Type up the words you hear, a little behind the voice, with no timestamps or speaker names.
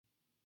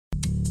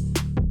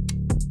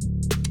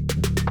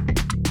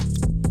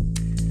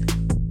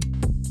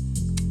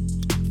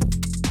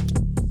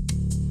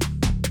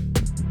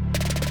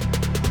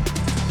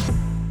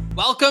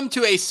Welcome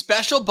to a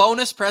special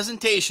bonus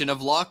presentation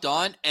of Locked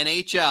On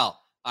NHL.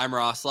 I'm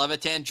Ross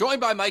Levitan, joined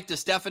by Mike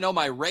DiStefano,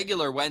 my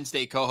regular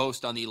Wednesday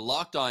co-host on the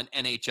Locked On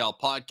NHL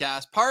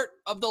podcast, part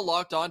of the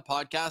Locked On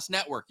Podcast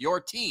Network,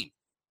 your team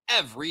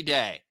every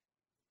day.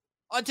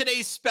 On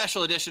today's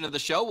special edition of the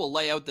show, we'll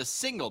lay out the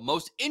single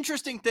most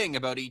interesting thing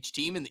about each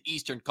team in the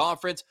Eastern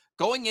Conference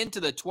going into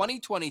the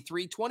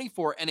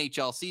 2023-24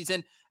 NHL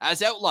season,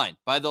 as outlined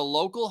by the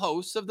local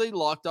hosts of the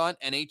Locked On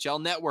NHL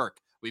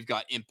Network. We've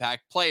got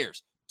impact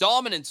players,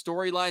 dominant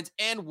storylines,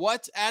 and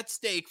what's at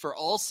stake for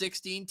all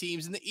 16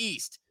 teams in the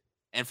East.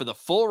 And for the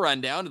full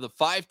rundown of the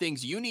 5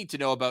 things you need to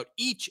know about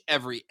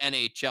every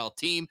NHL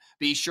team,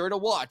 be sure to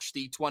watch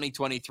the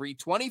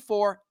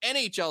 2023-24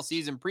 NHL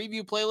season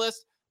preview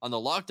playlist on the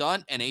Locked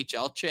On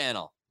NHL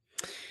channel.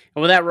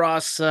 And with that,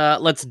 Ross,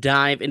 let's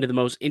dive into the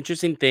most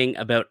interesting thing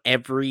about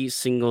every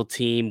single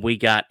team we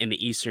got in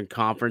the Eastern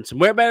Conference. And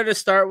we're better to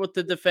start with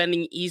the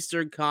defending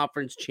Eastern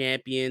Conference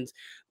champions,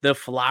 the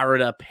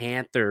Florida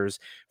Panthers,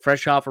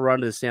 fresh off a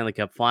run to the Stanley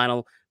Cup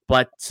final.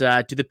 But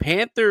do the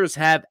Panthers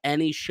have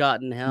any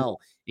shot in hell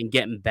in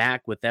getting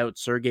back without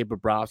Sergei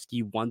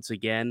Bobrovsky once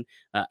again?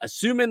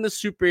 Assuming the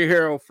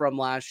superhero from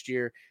last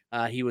year,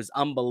 he was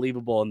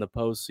unbelievable in the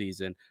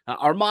postseason.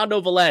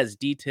 Armando Velez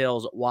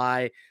details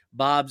why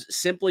Bob's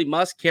simply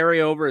must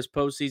carry over his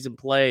postseason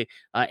play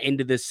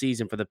into this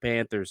season for the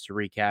Panthers to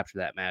recapture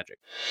that magic.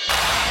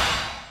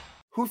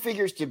 Who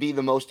figures to be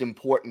the most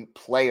important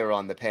player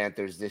on the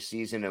Panthers this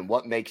season, and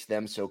what makes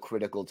them so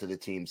critical to the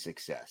team's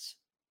success?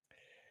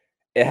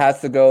 It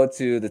has to go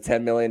to the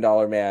 $10 million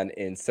man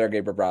in Sergei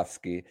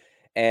Bobrovsky.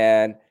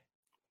 And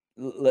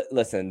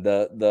listen,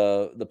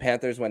 the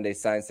Panthers, when they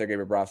signed Sergei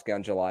Bobrovsky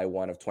on July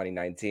 1 of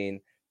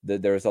 2019,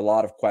 there was a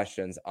lot of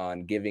questions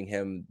on giving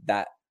him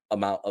that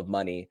amount of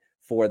money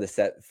for the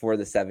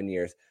 7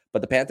 years.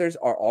 But the Panthers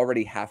are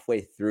already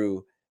halfway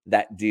through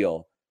that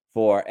deal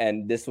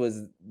and this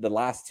was the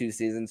last 2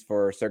 seasons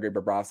for Sergei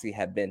Bobrovsky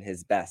had been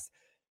his best.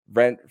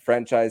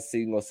 Franchise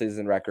single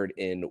season record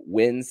in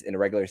wins in a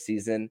regular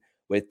season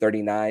with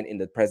 39 in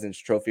the President's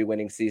Trophy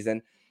winning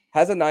season.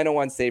 Has a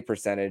 .901 save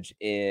percentage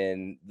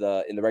in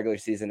the regular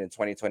season in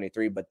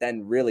 2023, but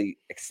then really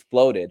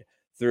exploded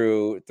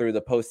through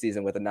the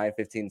postseason with a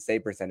 .915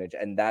 save percentage,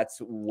 and that's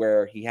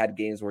where he had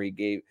games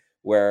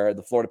where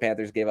the Florida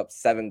Panthers gave up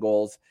 7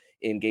 goals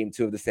in Game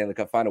 2 of the Stanley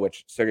Cup Final,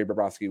 which Sergei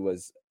Bobrovsky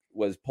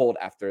was pulled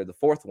after the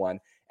 4th one,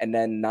 and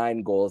then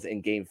 9 goals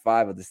in Game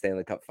 5 of the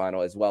Stanley Cup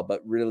Final as well.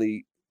 But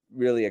really,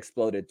 really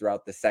exploded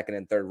throughout the 2nd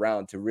and 3rd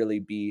round to really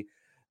be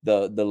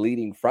the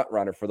leading front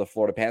runner for the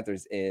Florida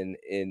Panthers in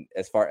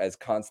as far as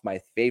Conn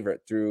Smythe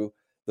favorite through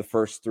the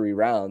first 3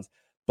 rounds.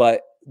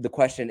 But the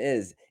question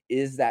is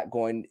that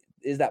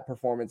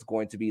performance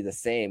going to be the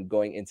same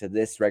going into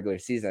this regular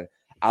season?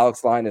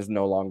 Alex Lyon is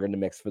no longer in the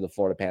mix for the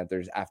Florida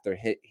Panthers after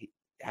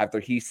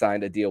he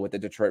signed a deal with the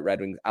Detroit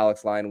Red Wings.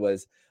 Alex Lyon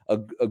was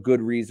a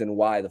good reason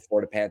why the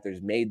Florida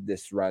Panthers made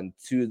this run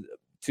to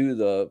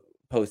the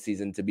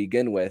postseason to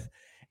begin with.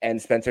 And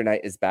Spencer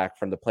Knight is back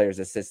from the Players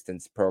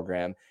Assistance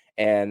Program.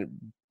 And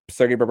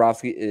Sergei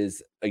Bobrovsky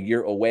is a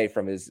year away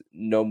from his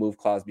no-move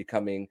clause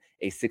becoming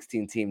a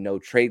 16-team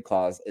no-trade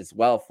clause as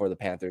well for the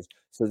Panthers.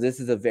 So this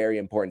is a very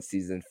important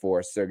season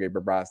for Sergei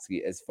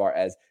Bobrovsky as far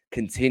as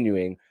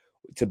continuing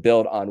to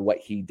build on what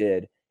he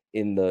did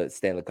in the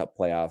Stanley Cup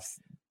playoffs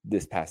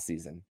this past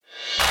season.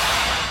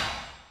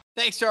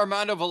 Thanks to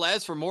Armando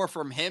Velez. For more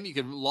from him, you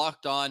can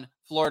Locked On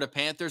Florida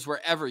Panthers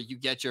wherever you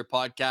get your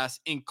podcasts,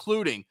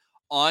 including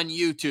on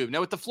YouTube. Now,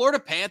 with the Florida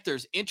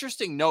Panthers,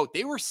 interesting note,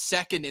 they were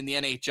second in the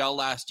NHL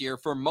last year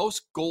for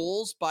most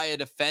goals by a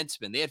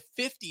defenseman. They had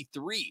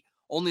 53.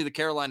 Only the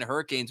Carolina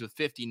Hurricanes with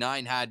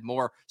 59 had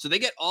more. So they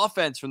get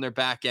offense from their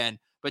back end.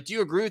 But do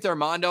you agree with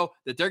Armando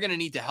that they're going to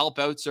need to help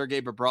out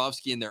Sergei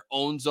Bobrovsky in their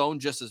own zone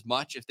just as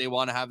much if they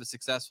want to have a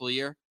successful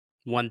year?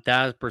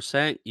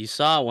 1000%. You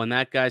saw when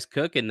that guy's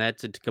cooking,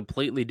 that's a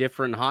completely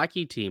different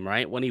hockey team,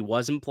 right? When he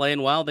wasn't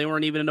playing well, they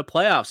weren't even in a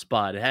playoff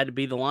spot. It had to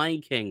be the Lion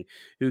King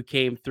who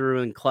came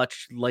through and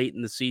clutched late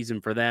in the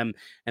season for them.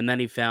 And then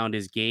he found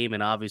his game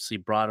and obviously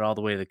brought it all the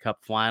way to the Cup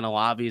final.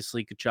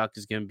 Obviously, Tkachuk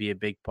is going to be a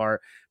big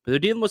part, but they're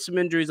dealing with some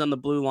injuries on the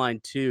blue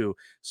line too.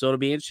 So it'll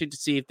be interesting to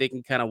see if they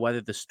can kind of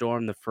weather the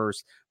storm the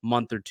first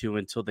month or two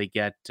until they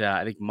get,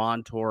 I think,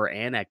 Montour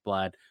and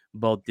Ekblad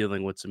both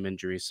dealing with some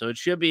injuries. So it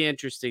should be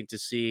interesting to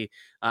see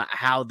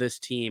how this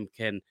team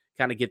can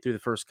kind of get through the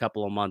first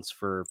couple of months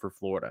for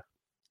Florida.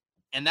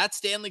 And that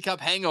Stanley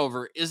Cup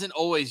hangover isn't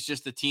always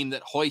just the team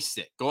that hoists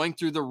it. Going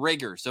through the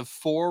rigors of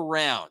 4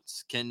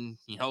 rounds can,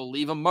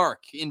 leave a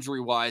mark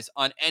injury-wise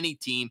on any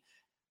team.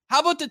 How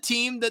about the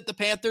team that the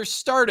Panthers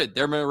started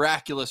their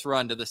miraculous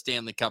run to the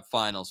Stanley Cup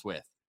Finals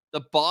with?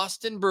 The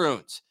Boston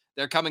Bruins.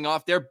 They're coming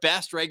off their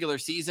best regular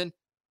season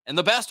and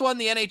the best one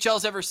the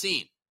NHL's ever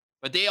seen.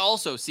 But they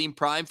also seem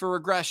primed for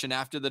regression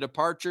after the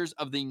departures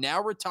of the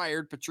now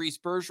retired Patrice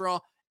Bergeron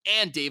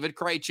and David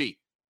Krejci.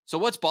 So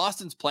what's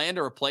Boston's plan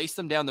to replace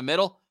them down the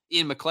middle?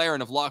 Ian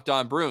McLaren of Locked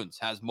On Bruins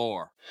has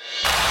more.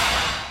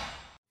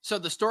 So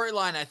the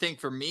storyline, I think,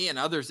 for me and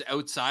others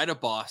outside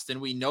of Boston,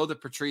 we know that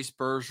Patrice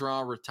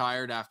Bergeron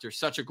retired after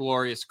such a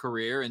glorious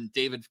career, and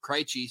David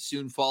Krejci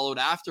soon followed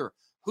after.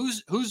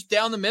 Who's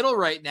down the middle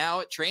right now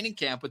at training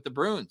camp with the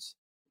Bruins?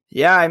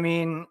 Yeah, I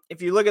mean,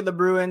 if you look at the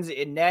Bruins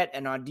in net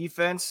and on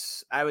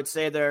defense, I would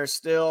say they're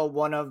still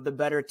one of the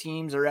better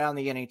teams around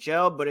the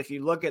NHL. But if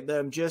you look at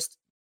them just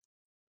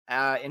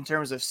in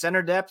terms of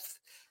center depth,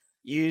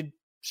 you'd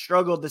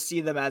struggle to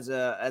see them as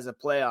a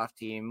playoff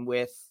team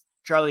with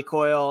Charlie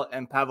Coyle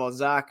and Pavel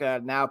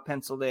Zacha now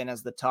penciled in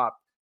as the top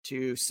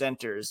two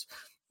centers.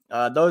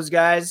 Those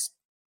guys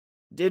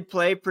did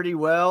play pretty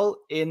well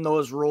in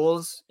those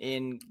roles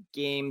in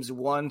games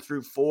 1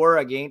 through 4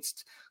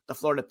 against the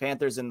Florida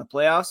Panthers in the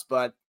playoffs,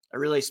 but a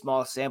really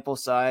small sample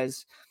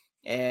size.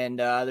 And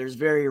there's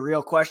very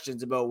real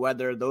questions about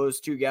whether those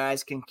two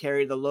guys can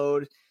carry the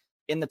load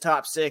in the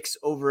top 6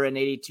 over an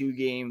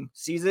 82-game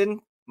season,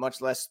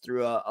 much less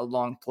through a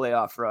long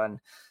playoff run.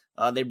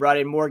 They brought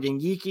in Morgan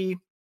Geekie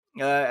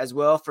as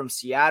well from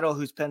Seattle,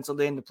 who's penciled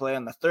in to play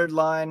on the third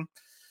line.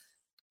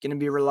 Going to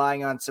be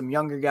relying on some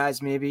younger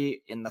guys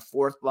maybe in the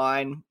fourth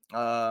line.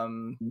 I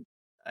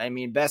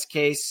mean, best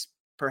case,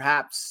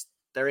 perhaps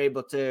they're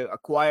able to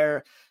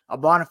acquire a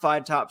bona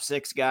fide top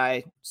 6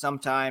 guy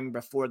sometime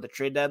before the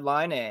trade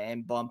deadline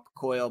and bump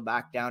Coyle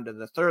back down to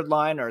the third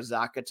line or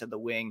Zacha to the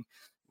wing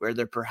where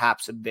they're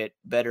perhaps a bit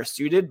better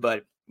suited.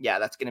 But yeah,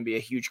 that's going to be a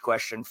huge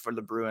question for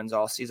the Bruins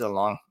all season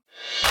long.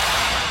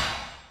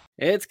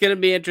 It's going to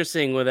be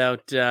interesting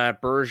without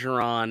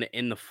Bergeron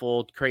in the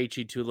fold,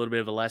 Krejci to a little bit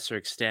of a lesser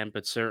extent,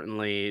 but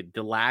certainly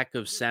the lack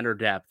of center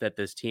depth that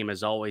this team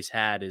has always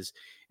had is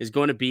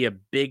going to be a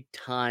big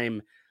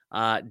time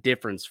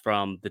difference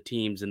from the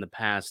teams in the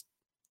past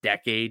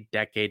decade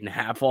and a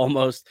half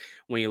almost,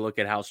 when you look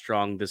at how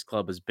strong this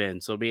club has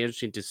been. So it'll be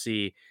interesting to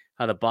see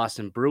how the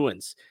Boston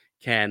Bruins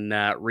can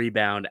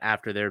rebound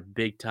after their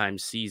big time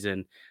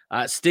season.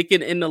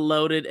 Sticking in the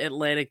loaded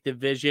Atlantic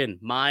Division,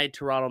 my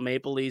Toronto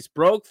Maple Leafs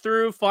broke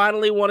through,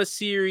 finally won a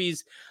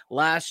series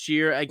last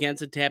year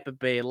against the Tampa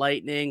Bay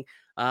Lightning,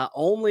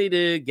 only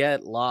to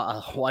get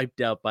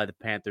wiped out by the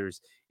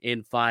Panthers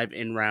in 5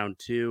 in round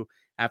 2.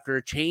 After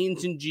a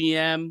change in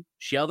GM,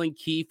 Sheldon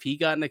Keefe, he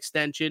got an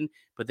extension,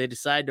 but they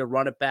decided to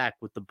run it back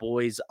with the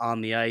boys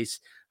on the ice.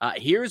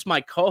 Here's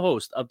my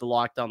co-host of the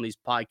Locked On Leafs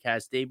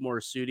podcast, Dave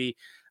Morisuti,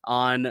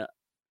 on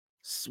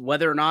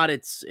whether or not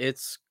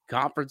it's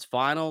conference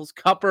finals,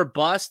 cup or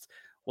bust.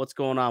 What's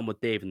going on with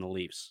Dave and the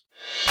Leafs?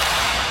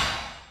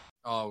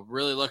 Oh,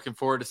 really looking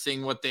forward to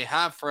seeing what they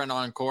have for an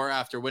encore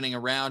after winning a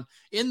round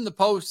in the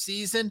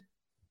postseason.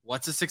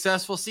 What's a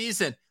successful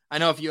season? I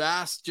know if you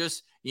ask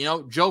just,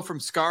 Joe from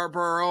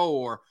Scarborough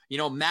or,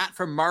 Matt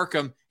from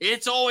Markham,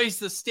 it's always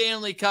the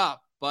Stanley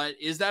Cup. But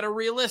is that a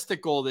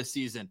realistic goal this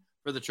season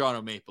for the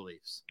Toronto Maple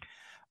Leafs?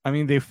 I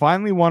mean, they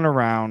finally won a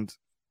round.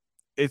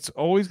 It's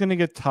always going to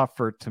get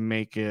tougher to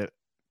make it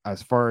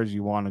as far as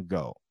you want to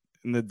go.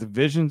 And the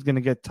division's going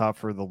to get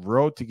tougher. The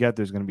road to get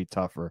there is going to be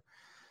tougher.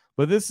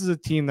 But this is a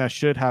team that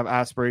should have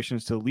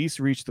aspirations to at least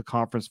reach the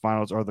conference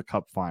finals or the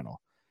cup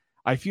final.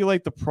 I feel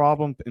like the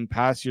problem in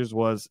past years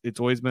was it's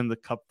always been the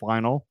cup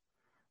final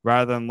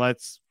rather than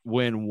let's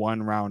win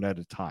one round at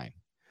a time.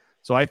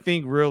 So I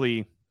think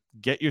really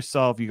you got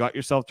yourself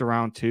to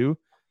round 2.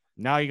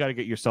 Now you got to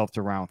get yourself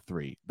to round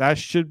 3. That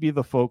should be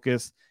the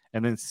focus,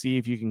 and then see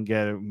if you can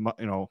get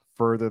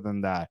further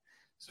than that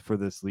for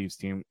this Leafs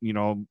team.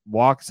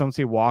 Some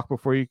say walk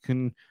before you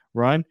can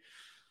run.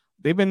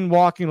 They've been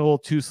walking a little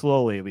too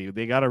slow lately.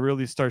 They got to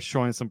really start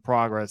showing some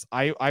progress.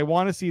 I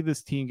want to see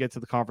this team get to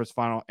the conference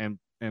final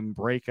and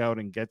break out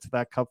and get to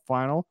that cup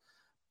final,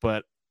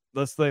 but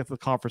let's let the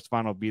conference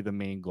final be the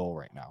main goal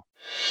right now.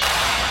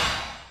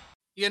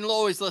 You can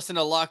always listen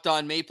to Locked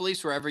On Maple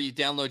Leafs wherever you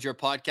download your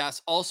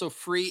podcast. Also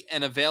free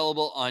and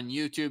available on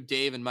YouTube.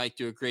 Dave and Mike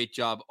do a great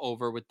job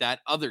over with that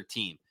other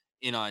team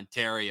in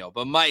Ontario.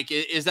 But Mike,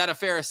 is that a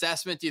fair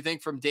assessment, do you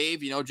think, from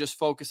Dave? Just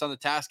focus on the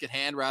task at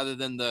hand rather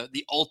than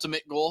the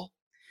ultimate goal?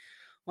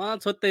 Well,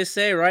 that's what they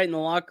say, right? In the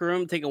locker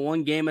room, take it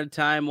one game at a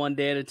time, one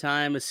day at a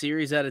time, a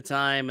series at a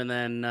time, and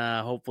then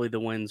hopefully the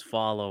wins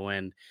follow.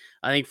 And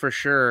I think for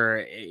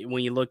sure,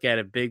 when you look at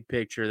a big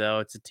picture, though,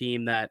 it's a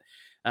team that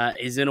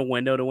is in a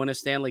window to win a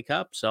Stanley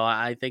Cup. So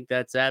I think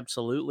that's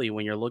absolutely,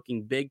 when you're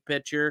looking big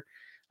picture,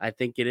 I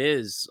think it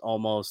is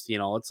almost,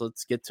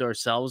 let's get to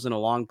ourselves in a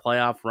long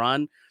playoff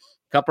run.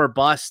 Cup or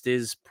bust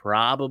is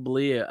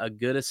probably a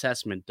good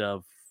assessment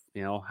of,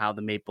 how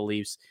the Maple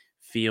Leafs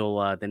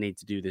feel they need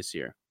to do this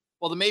year.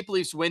 Well, the Maple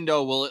Leafs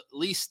window will at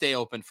least stay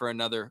open for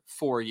another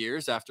 4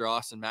 years after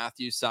Austin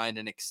Matthews signed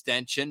an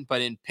extension.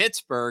 But in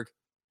Pittsburgh,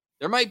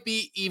 there might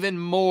be even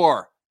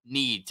more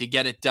need to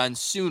get it done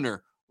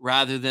sooner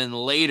rather than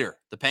later.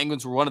 The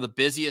Penguins were one of the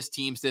busiest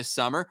teams this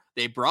summer.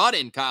 They brought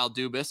in Kyle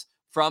Dubas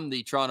from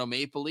the Toronto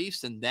Maple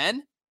Leafs, and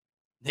then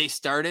they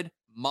started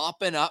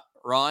mopping up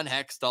Ron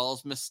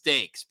Hextall's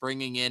mistakes,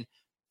 bringing in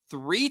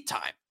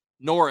 3-time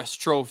Norris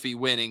Trophy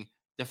winning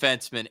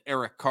defenseman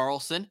Erik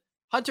Karlsson.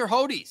 Hunter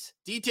Hodes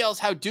details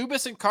how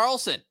Dubas and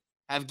Karlsson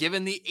have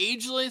given the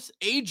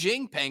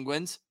aging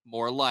Penguins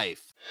more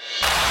life?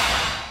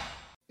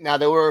 Now,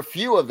 there were a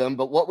few of them,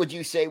 but what would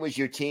you say was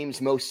your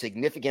team's most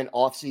significant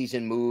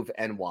offseason move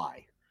and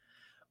why?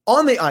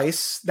 On the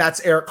ice,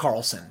 that's Erik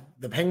Karlsson.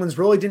 The Penguins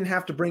really didn't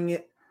have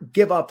to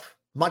give up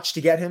much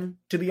to get him,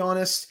 to be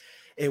honest.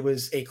 It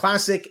was a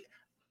classic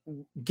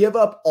give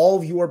up all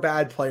of your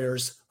bad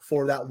players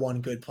for that one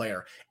good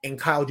player. And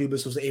Kyle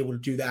Dubas was able to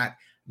do that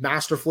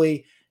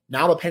masterfully.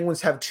 Now the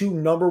Penguins have two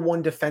number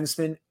one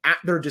defensemen at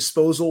their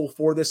disposal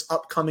for this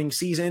upcoming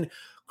season.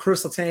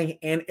 Chris Letang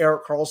and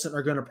Erik Karlsson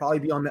are going to probably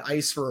be on the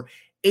ice for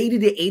 80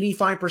 to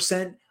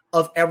 85%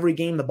 of every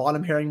game. The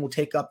bottom pairing will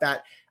take up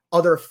that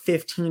other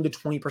 15 to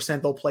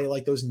 20%. They'll play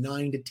like those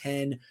 9 to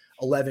 10,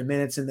 11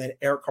 minutes. And then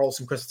Erik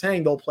Karlsson, Chris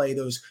Letang, they'll play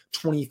those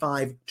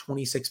 25,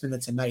 26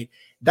 minutes a night.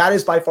 That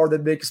is by far the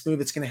biggest move.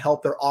 It's going to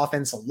help their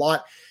offense a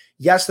lot.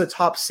 Yes, the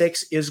top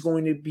six is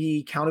going to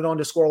be counted on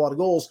to score a lot of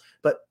goals,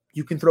 but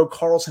you can throw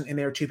Karlsson in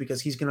there too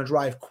because he's going to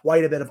drive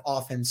quite a bit of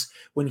offense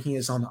when he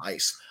is on the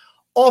ice.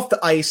 Off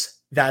the ice,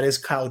 that is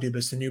Kyle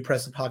Dubas, the new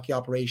president of hockey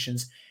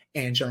operations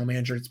and general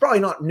manager. It's probably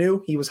not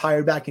new. He was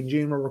hired back in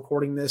June. We're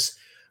recording this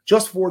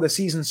just before the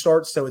season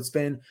starts, so it's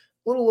been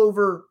a little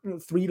over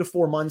 3 to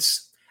 4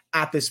 months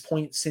at this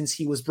point since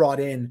he was brought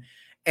in,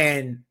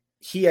 and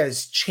he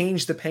has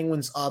changed the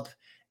Penguins up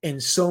in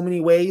so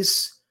many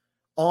ways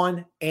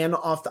on and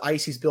off the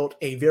ice. He's built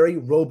a very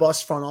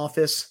robust front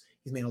office.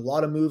 He's made a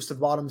lot of moves to the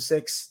bottom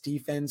six,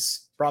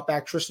 defense, brought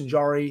back Tristan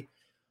Jarry,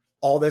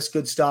 all this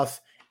good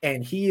stuff,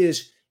 and he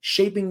is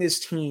shaping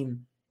this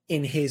team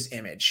in his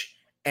image.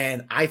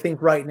 And I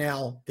think right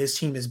now this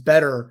team is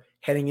better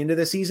heading into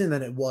the season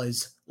than it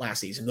was last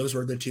season. Those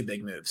were the two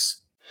big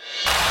moves.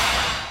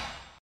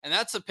 And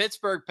that's the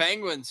Pittsburgh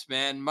Penguins,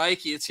 man.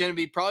 Mikey, it's going to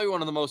be probably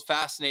one of the most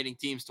fascinating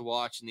teams to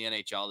watch in the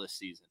NHL this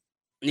season.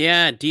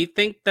 Yeah. Do you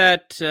think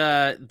that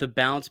the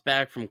bounce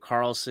back from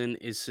Karlsson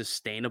is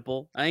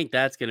sustainable? I think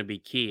that's going to be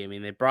key. I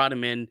mean, they brought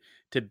him in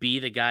to be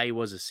the guy he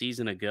was a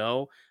season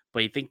ago,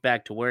 but you think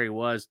back to where he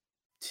was,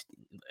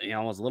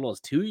 as little as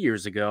 2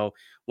 years ago,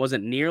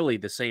 wasn't nearly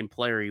the same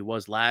player he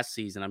was last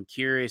season. I'm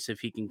curious if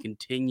he can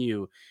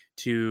continue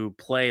to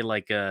play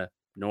like a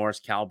Norris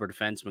caliber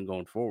defenseman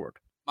going forward.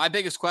 My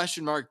biggest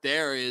question mark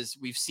there is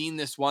we've seen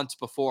this once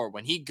before.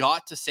 When he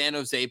got to San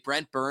Jose,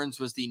 Brent Burns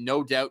was the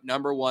no doubt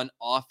number one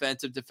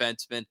offensive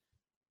defenseman,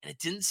 and it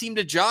didn't seem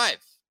to jive.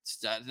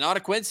 It's not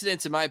a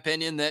coincidence, in my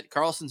opinion, that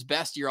Karlsson's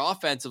best year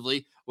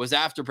offensively was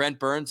after Brent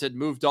Burns had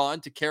moved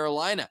on to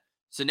Carolina.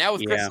 So now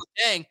with Chris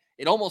Letang,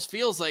 it almost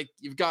feels like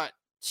you've got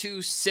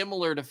two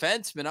similar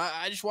defensemen.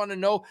 I just want to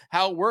know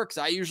how it works.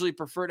 I usually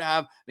prefer to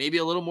have maybe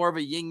a little more of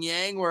a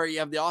yin-yang where you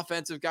have the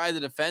offensive guy, the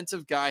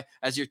defensive guy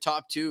as your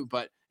top two,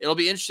 but it'll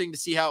be interesting to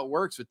see how it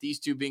works with these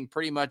two being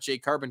pretty much a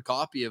carbon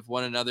copy of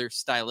one another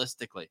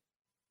stylistically.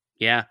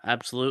 Yeah,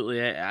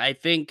 absolutely. I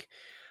think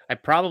I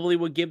probably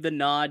would give the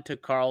nod to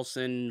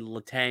Karlsson.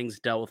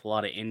 Letang's dealt with a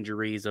lot of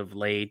injuries of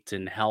late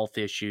and health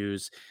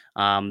issues.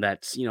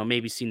 That's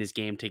maybe seen his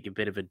game take a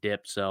bit of a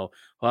dip. So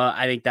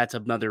I think that's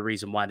another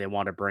reason why they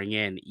want to bring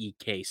in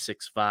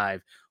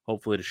EK65,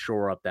 hopefully to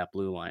shore up that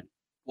blue line.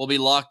 We'll be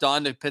locked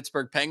on to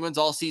Pittsburgh Penguins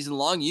all season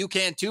long. You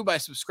can too by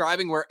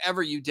subscribing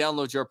wherever you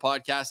download your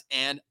podcast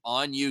and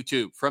on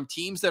YouTube. From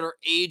teams that are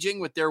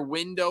aging with their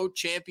window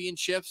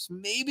championships,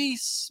 maybe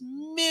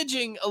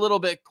smidging a little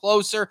bit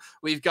closer,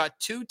 we've got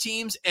two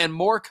teams and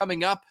more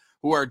coming up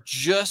who are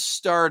just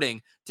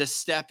starting to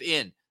step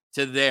in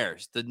to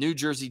theirs. The New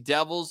Jersey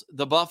Devils,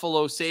 the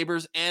Buffalo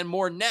Sabres, and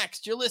more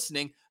next. You're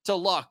listening to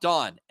Locked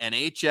On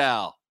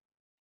NHL.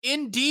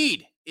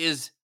 Indeed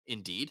is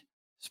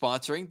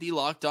sponsoring the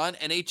Locked On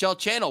NHL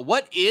channel.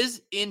 What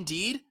is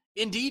Indeed?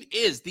 Indeed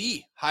is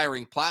the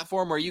hiring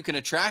platform where you can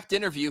attract,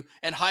 interview,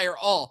 and hire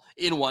all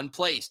in one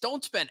place.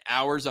 Don't spend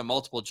hours on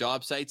multiple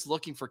job sites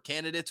looking for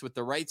candidates with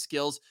the right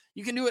skills.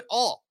 You can do it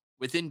all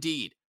with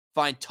Indeed.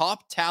 Find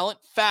top talent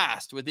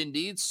fast with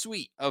Indeed's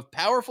suite of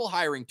powerful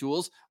hiring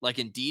tools like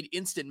Indeed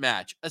Instant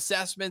Match,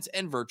 assessments,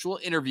 and virtual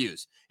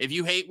interviews. If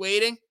you hate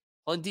waiting,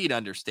 well, Indeed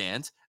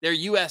understands. Their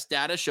U.S.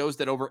 data shows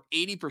that over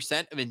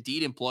 80% of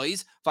Indeed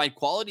employees find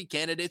quality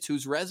candidates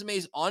whose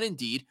resumes on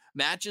Indeed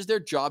matches their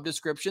job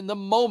description the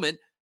moment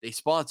they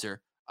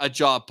sponsor a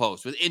job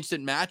post. With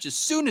Instant Match, as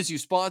soon as you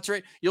sponsor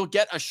it, you'll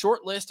get a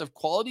short list of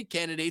quality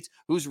candidates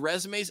whose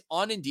resumes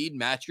on Indeed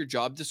match your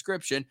job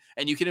description,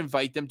 and you can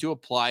invite them to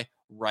apply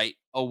right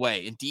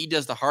away. Indeed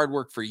does the hard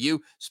work for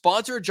you.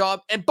 Sponsor a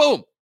job, and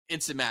boom,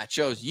 Instant Match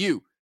shows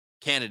you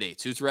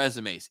candidates whose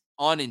resumes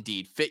on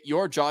Indeed fit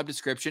your job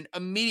description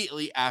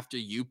immediately after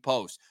you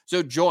post.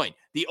 So join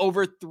the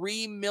over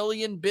 3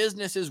 million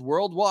businesses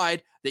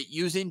worldwide that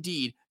use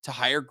Indeed to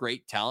hire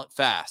great talent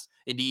fast.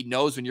 Indeed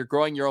knows when you're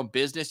growing your own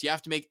business, you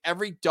have to make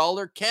every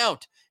dollar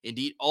count.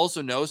 Indeed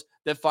also knows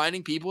that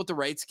finding people with the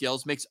right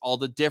skills makes all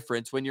the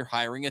difference when you're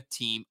hiring a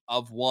team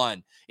of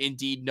one.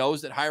 Indeed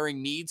knows that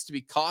hiring needs to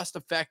be cost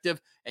effective,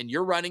 and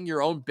you're running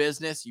your own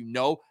business. You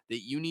know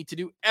that you need to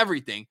do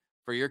everything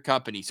for your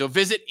company. So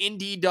visit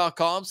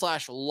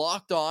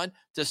Indeed.com/locked on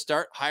to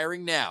start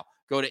hiring now.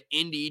 Go to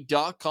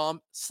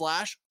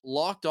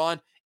Indeed.com/lockedon.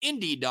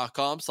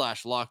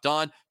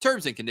 Indeed.com/lockedon.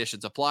 Terms and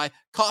conditions apply.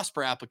 Cost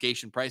per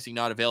application pricing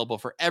not available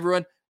for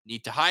everyone.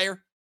 Need to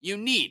hire? You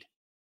need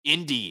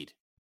Indeed.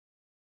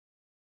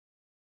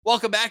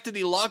 Welcome back to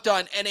the Locked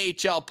On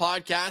NHL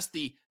podcast,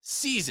 the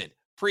season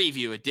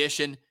preview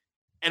edition.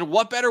 And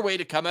what better way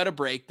to come out of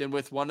break than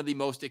with one of the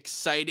most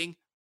exciting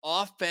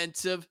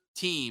offensive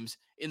teams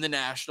in the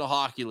National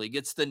Hockey League?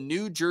 It's the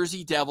New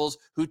Jersey Devils,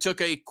 who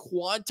took a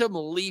quantum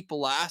leap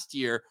last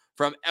year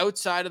from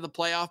outside of the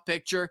playoff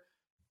picture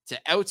to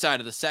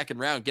outside of the second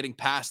round, getting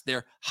past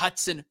their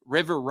Hudson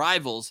River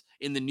rivals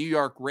in the New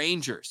York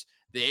Rangers.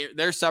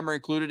 Their summer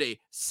included a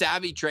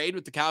savvy trade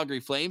with the Calgary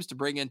Flames to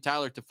bring in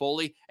Tyler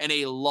Toffoli and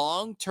a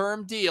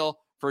long-term deal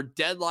for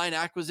deadline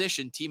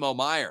acquisition Timo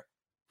Meier.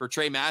 For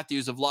Trey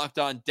Matthews of Locked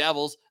On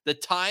Devils, the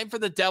time for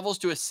the Devils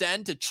to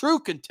ascend to true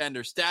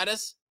contender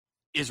status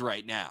is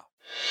right now.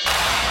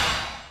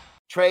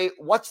 Trey,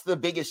 what's the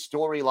biggest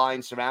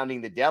storyline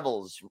surrounding the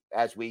Devils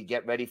as we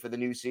get ready for the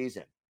new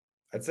season?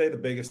 I'd say the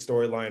biggest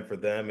storyline for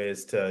them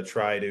is to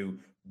try to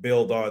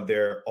build on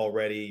their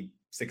already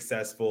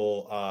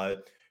successful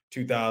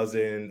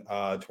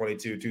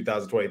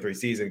 2022-2023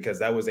 season, because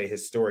that was a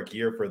historic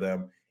year for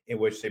them in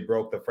which they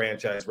broke the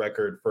franchise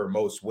record for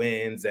most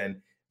wins,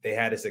 and they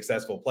had a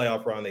successful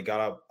playoff run. They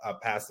got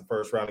up past the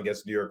first round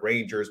against the New York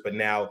Rangers, but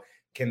now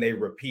can they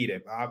repeat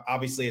it?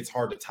 Obviously, it's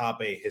hard to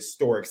top a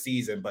historic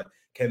season, but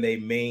can they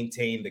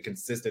maintain the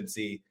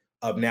consistency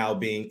of now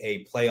being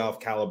a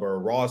playoff caliber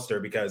roster,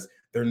 because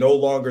they're no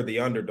longer the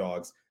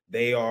underdogs.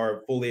 They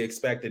are fully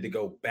expected to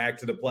go back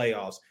to the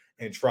playoffs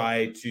and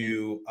try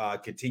to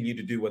continue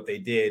to do what they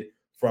did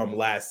from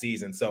last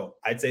season. So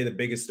I'd say the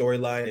biggest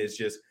storyline is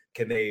just,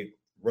 can they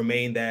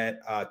remain that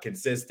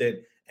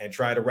consistent and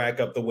try to rack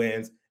up the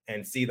wins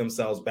and see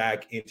themselves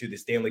back into the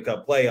Stanley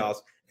Cup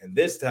playoffs? And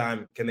this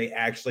time, can they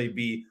actually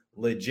be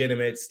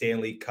legitimate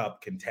Stanley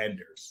Cup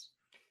contenders?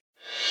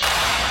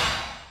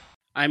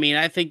 I mean,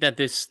 I think that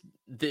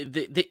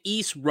the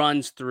East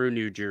runs through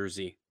New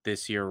Jersey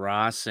this year,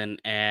 Ross,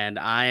 and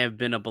I have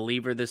been a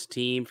believer of this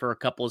team for a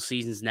couple of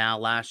seasons now.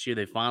 Last year,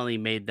 they finally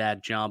made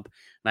that jump,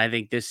 and I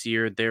think this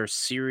year they're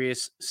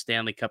serious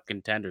Stanley Cup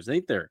contenders. I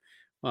think they're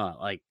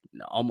like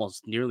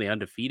almost nearly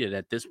undefeated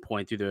at this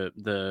point through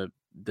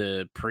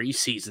the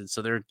preseason,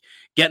 so they're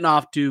getting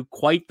off to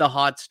quite the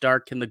hot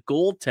start. Can the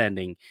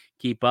goaltending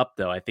keep up,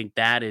 though? I think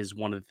that is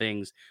one of the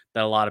things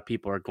that a lot of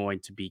people are going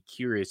to be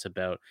curious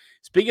about.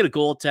 Speaking of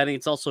goaltending,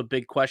 it's also a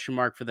big question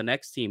mark for the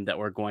next team that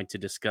we're going to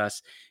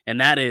discuss, and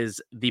that is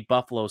the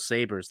Buffalo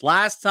Sabres.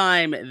 Last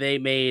time they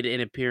made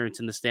an appearance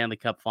in the Stanley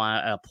Cup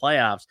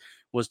playoffs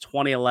was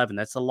 2011.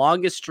 That's the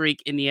longest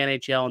streak in the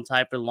NHL and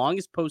tied for the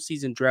longest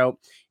postseason drought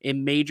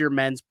in major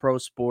men's pro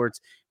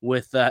sports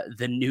with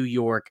the New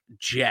York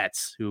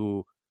Jets,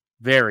 who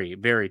very,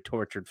 very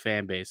tortured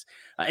fan base.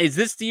 Is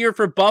this the year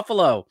for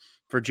Buffalo?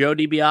 For Joe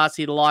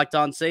DiBiase, the Locked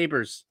On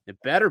Sabres? It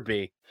better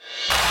be.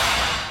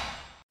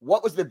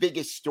 What was the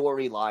biggest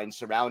storyline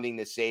surrounding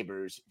the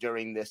Sabres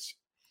during this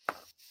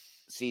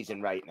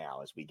season right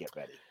now as we get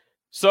ready?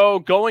 So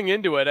going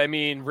into it, I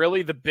mean,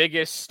 really the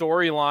biggest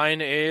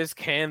storyline is,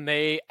 can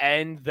they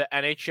end the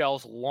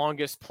NHL's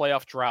longest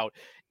playoff drought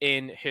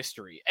in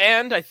history?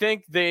 And I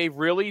think they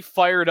really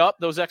fired up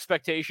those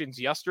expectations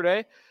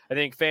yesterday. I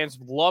think fans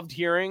loved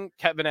hearing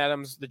Kevin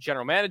Adams, the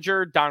general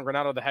manager, Don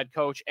Granato, the head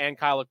coach, and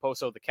Kyle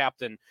Okposo, the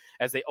captain,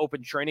 as they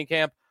opened training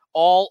camp,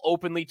 all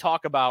openly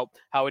talk about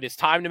how it is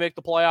time to make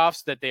the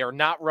playoffs, that they are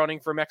not running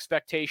from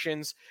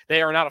expectations.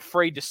 They are not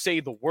afraid to say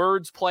the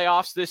words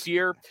playoffs this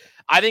year.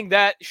 I think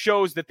that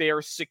shows that they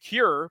are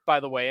secure, by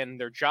the way, in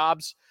their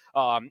jobs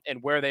and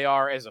where they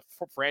are as a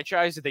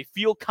franchise. They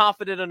feel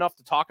confident enough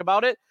to talk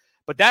about it.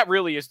 But that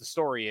really is the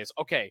story, is,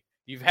 okay,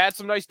 you've had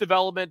some nice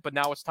development, but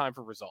now it's time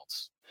for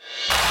results.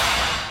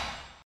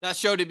 That's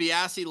Joe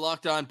DiBiase,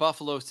 Locked On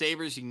Buffalo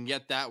Sabres. You can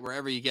get that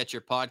wherever you get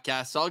your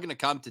podcasts. It's all going to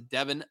come to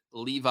Devin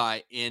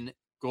Levi in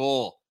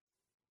goal.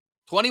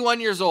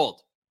 21 years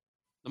old.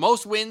 The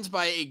most wins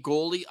by a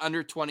goalie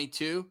under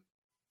 22,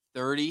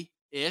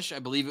 30-ish. I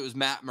believe it was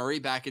Matt Murray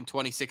back in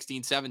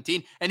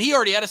 2016-17. And he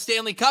already had a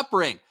Stanley Cup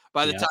ring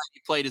by the time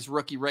he played his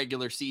rookie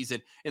regular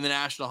season in the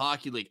National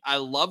Hockey League. I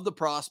love the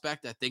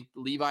prospect. I think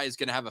Levi is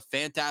going to have a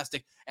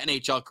fantastic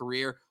NHL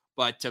career.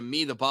 But to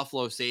me, the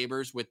Buffalo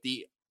Sabres, with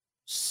the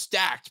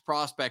stacked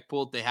prospect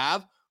pool that they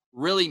have,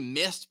 really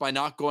missed by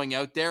not going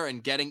out there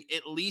and getting,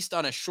 at least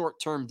on a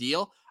short-term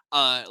deal,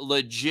 a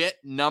legit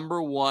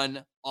number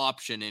one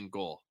option in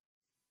goal.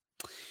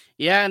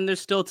 Yeah, and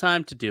there's still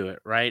time to do it,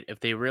 right? If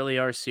they really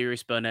are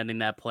serious about ending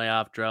that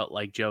playoff drought,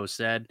 like Joe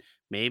said,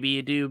 maybe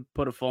you do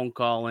put a phone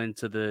call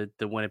into the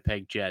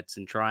Winnipeg Jets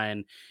and try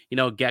and,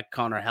 get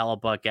Connor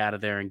Hellebuck out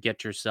of there and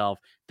get yourself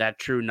that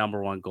true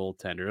number one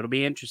goaltender. It'll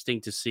be interesting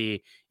to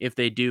see if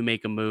they do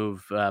make a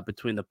move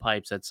between the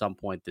pipes at some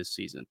point this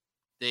season.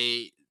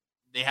 They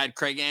had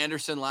Craig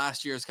Anderson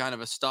last year as kind of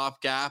a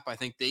stopgap. I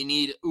think they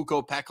need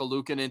Ukko-Pekka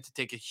Luukkonen to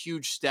take a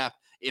huge step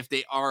if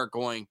they are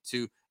going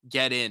to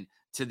get in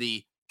to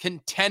the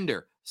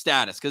contender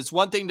status. Because it's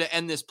one thing to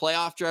end this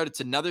playoff drought. It's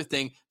another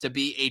thing to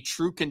be a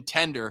true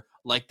contender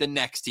like the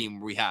next team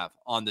we have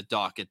on the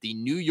docket, the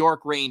New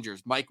York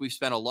Rangers. Mike, we've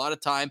spent a lot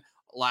of time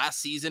last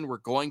season. We're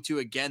going to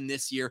again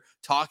this year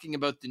talking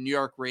about the New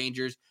York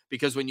Rangers,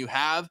 because when you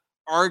have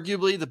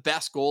arguably the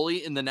best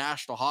goalie in the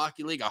National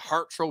Hockey League, a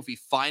Hart Trophy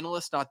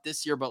finalist, not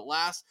this year, but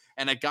last,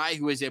 and a guy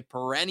who is a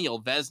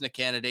perennial Vezina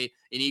candidate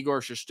in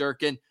Igor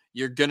Shesterkin,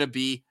 you're going to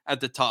be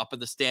at the top of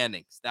the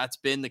standings. That's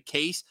been the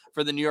case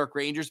for the New York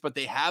Rangers, but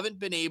they haven't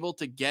been able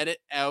to get it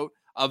out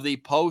of the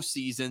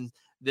postseason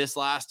this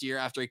last year.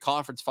 After a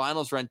conference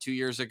finals run 2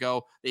 years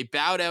ago, they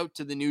bowed out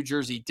to the New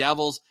Jersey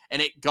Devils,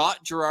 and it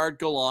got Gerard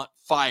Gallant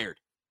fired.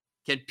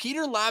 Can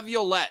Peter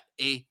Laviolette,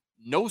 a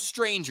no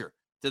stranger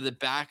to the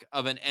back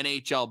of an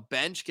NHL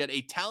bench, get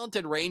a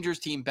talented Rangers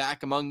team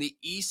back among the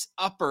East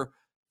upper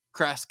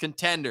crest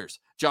contenders?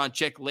 John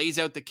Chick lays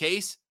out the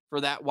case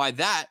for that, why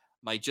that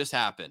might just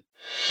happen.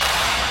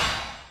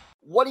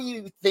 What do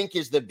you think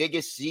is the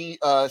biggest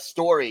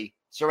story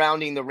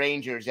surrounding the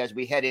Rangers as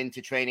we head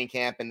into training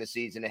camp and the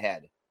season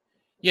ahead?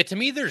 Yeah, to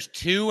me, there's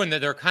two, and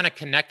they're kind of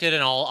connected,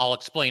 and I'll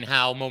explain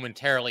how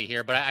momentarily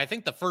here. But I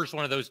think the first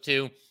one of those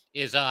two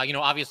is,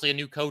 obviously a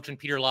new coach in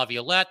Peter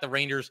Laviolette. The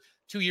Rangers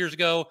 2 years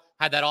ago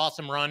had that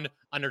awesome run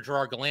under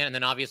Gerard Gallant, and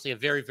then obviously a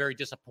very, very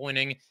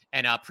disappointing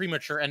and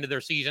premature end of their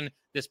season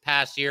this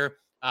past year.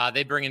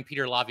 They bring in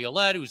Peter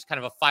Laviolette, who's kind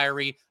of a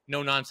fiery,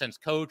 no-nonsense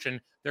coach, and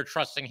they're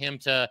trusting him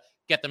to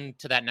get them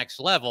to that next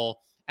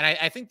level. And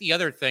I think the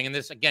other thing, and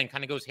this, again,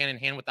 kind of goes hand in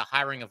hand with the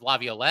hiring of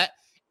Laviolette,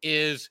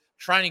 is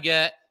trying to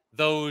get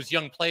those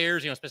young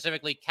players,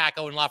 specifically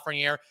Kakko and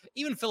Lafreniere,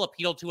 even Philip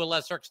Hedl to a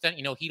lesser extent.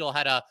 Hedl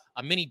had a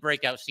mini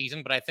breakout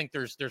season, but I think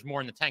there's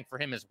more in the tank for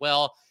him as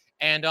well.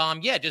 And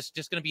just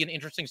going to be an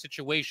interesting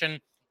situation.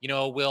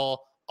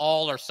 Will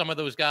all or some of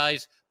those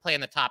guys play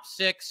in the top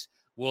six?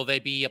 Will they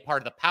be a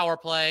part of the power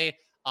play?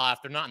 If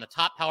they're not in the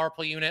top power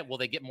play unit, will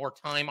they get more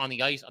time on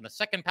the ice on the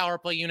second power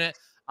play unit?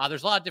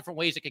 There's a lot of different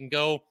ways it can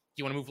go. Do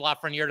you want to move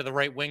Lafreniere to the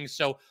right wing?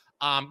 So,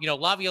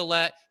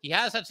 Laviolette, he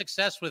has had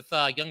success with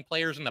young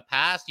players in the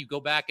past. You go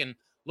back and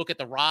look at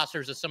the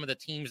rosters of some of the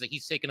teams that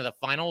he's taken to the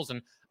finals,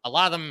 and a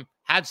lot of them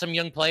had some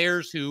young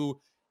players who,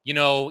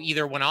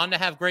 either went on to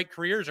have great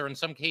careers or in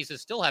some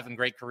cases still having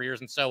great careers.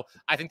 And so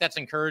I think that's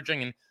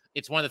encouraging. And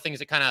it's one of the things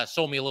that kind of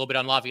sold me a little bit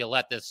on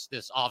Laviolette this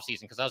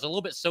offseason, because I was a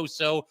little bit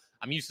so.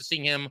 I'm used to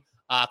seeing him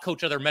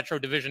coach other Metro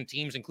Division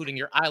teams, including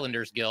your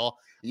Islanders, Gil.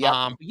 Yep.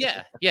 I'm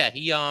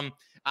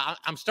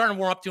starting to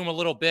warm up to him a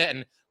little bit.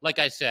 And like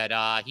I said,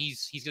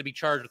 he's going to be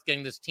charged with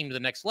getting this team to the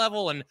next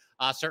level. And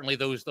certainly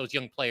those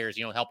young players,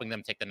 helping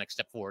them take the next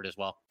step forward as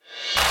well.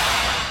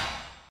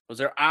 Those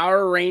are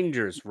our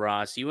Rangers,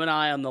 Ross. You and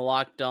I on the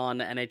Locked On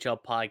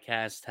NHL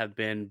podcast have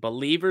been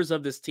believers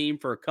of this team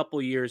for a couple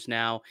years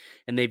now,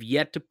 and they've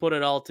yet to put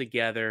it all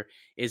together.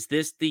 Is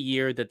this the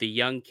year that the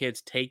young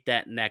kids take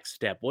that next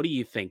step? What do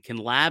you think? Can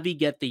Lavi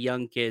get the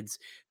young kids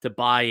to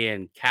buy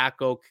in?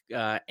 Kakko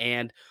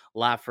and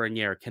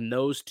Lafreniere, can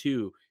those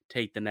two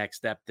take the next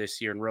step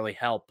this year and really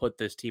help put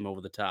this team over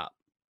the top?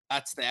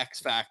 That's the X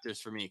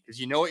factors for me, because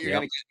you know what you're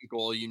going to get in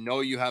goal.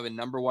 You have a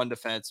number one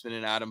defenseman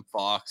in Adam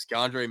Fox.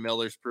 Andre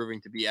Miller's proving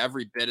to be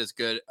every bit as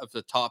good of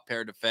the top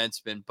pair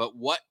defenseman. But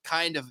what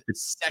kind of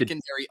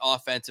secondary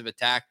offensive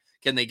attack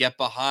can they get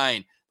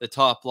behind the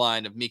top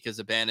line of Mika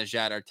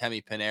Zibanejad,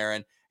 Artemi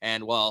Panarin,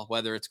 and, well,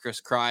 whether it's Chris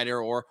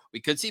Kreider, or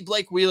we could see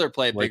Blake Wheeler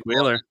play a big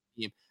role in the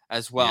team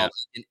as well.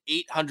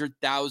 Yeah.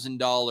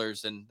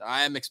 $800,000, and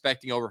I am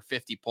expecting over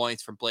 50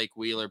 points from Blake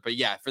Wheeler. But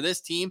yeah, for this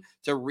team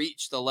to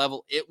reach the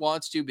level it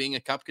wants to, being a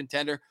cup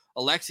contender,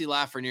 Alexis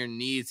Lafreniere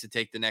needs to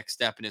take the next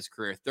step in his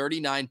career.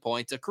 39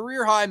 points, a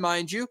career high,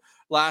 mind you,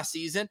 last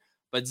season,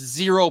 but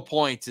 0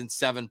 points in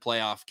 7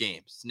 playoff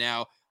games.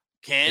 Now,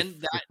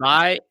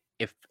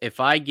 if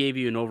I gave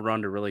you an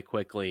over-under really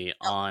quickly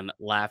on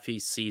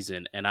Laffy's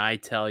season, and I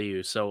tell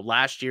you, so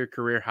last year,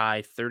 career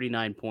high,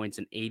 39 points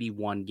in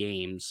 81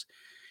 games.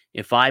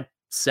 If I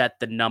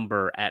set the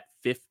number at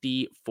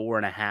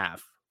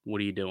 54.5, what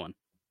are you doing?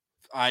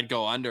 I'd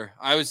go under.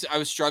 I was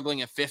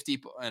struggling at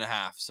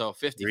 50.5, so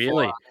 54.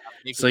 Really?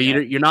 So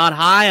you're not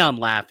high on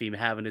Laffy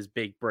having his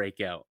big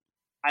breakout?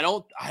 I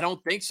don't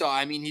think so.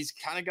 I mean, he's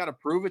kind of got to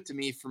prove it to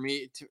me for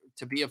me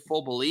to be a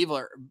full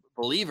believer.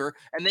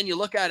 And then you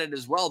look at it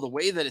as well, the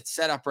way that it's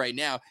set up right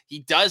now, he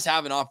does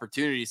have an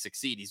opportunity to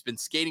succeed. He's been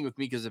skating with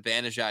Mika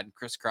Zibanejad and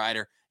Chris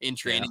Kreider in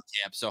training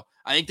camp. So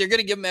I think they're going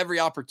to give him every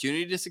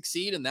opportunity to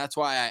succeed. And that's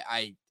why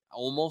I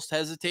almost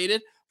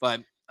hesitated. But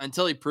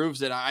until he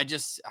proves it, I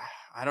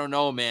don't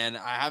know, man.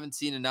 I haven't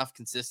seen enough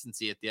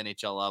consistency at the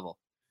NHL level.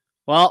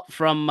 Well,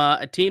 from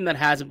a team that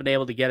hasn't been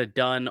able to get it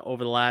done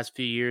over the last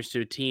few years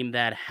to a team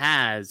that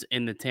has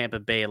in the Tampa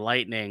Bay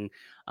Lightning,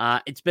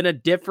 it's been a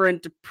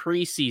different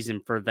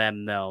preseason for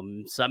them, though.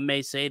 Some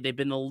may say they've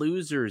been the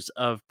losers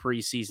of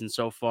preseason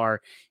so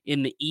far.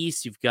 In the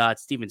East, you've got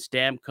Steven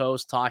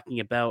Stamkos talking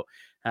about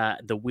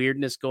the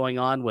weirdness going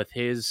on with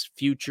his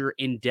future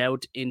in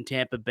doubt in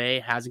Tampa Bay,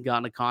 hasn't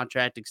gotten a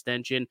contract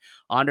extension.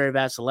 Andrei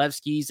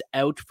Vasilevsky's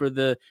out for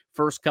the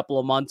first couple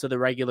of months of the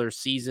regular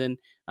season.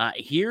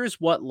 Here's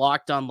what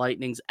Locked On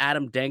Lightning's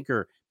Adam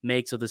Denker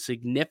makes of the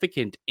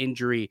significant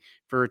injury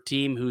for a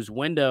team whose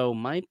window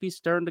might be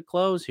starting to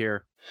close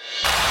here.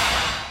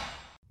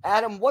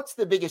 Adam, what's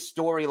the biggest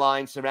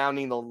storyline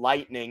surrounding the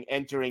Lightning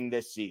entering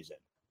this season?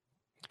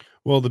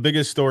 Well, the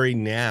biggest story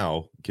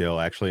now, Gil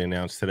actually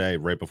announced today,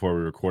 right before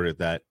we recorded,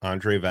 that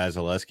Andre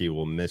Vasilevsky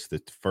will miss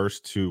the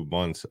first 2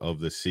 months of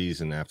the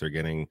season after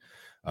getting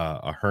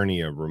a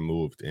hernia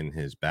removed in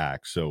his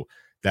back. So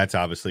that's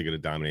obviously going to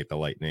dominate the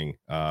Lightning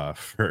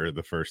for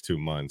the first 2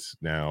 months.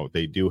 Now,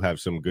 they do have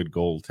some good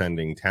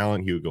goaltending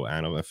talent. Hugo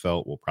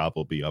Anafelt will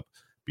probably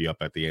be up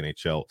at the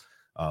NHL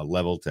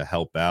level to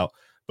help out.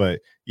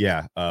 But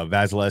yeah,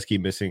 Vasilevsky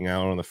missing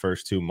out on the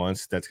first 2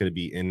 months. That's going to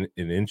be an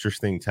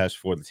interesting test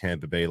for the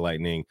Tampa Bay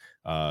Lightning,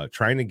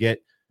 trying to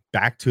get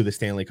back to the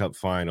Stanley Cup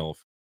final.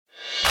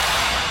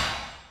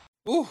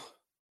 Ooh,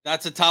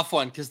 that's a tough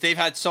one because they've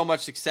had so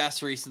much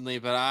success recently,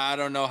 but I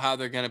don't know how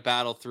they're going to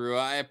battle through.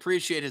 I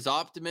appreciate his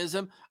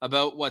optimism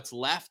about what's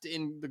left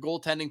in the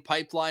goaltending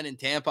pipeline in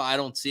Tampa. I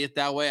don't see it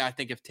that way. I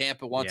think if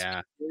Tampa wants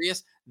to be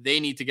serious, they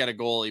need to get a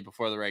goalie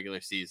before the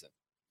regular season.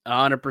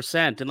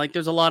 100%. And like,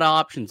 there's a lot of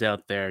options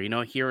out there.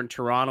 Here in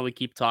Toronto, we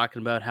keep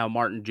talking about how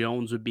Martin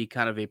Jones would be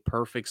kind of a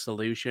perfect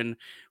solution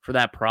for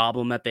that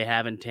problem that they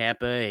have in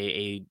Tampa,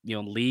 a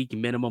league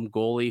minimum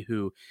goalie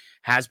who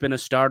has been a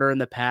starter in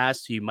the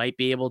past, who you might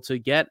be able to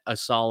get a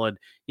solid,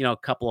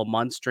 couple of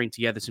months, string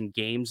together some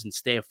games and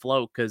stay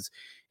afloat, because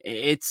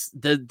it's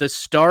the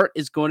start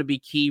is going to be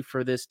key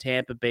for this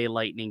Tampa Bay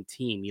Lightning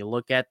team. You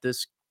look at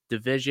this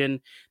division,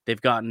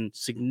 they've gotten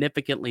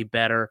significantly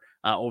better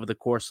over the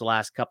course of the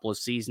last couple of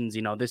seasons.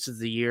 This is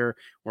the year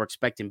we're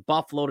expecting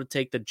Buffalo to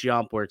take the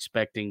jump. We're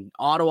expecting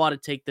Ottawa to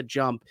take the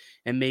jump,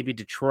 and maybe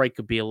Detroit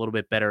could be a little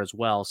bit better as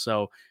well.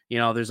 So,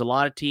 there's a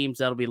lot of teams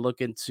that'll be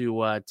looking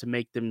to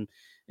make them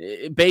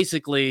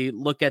basically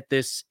look at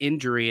this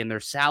injury, and they're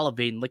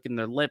salivating, licking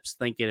their lips,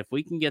 thinking if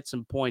we can get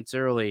some points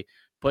early,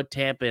 put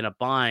Tampa in a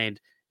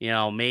bind,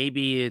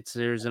 maybe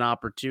there's an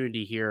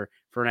opportunity here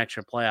for an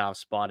extra playoff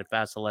spot if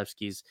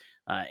Vasilevsky's,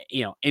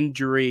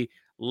 injury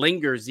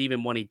lingers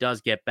even when he does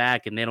get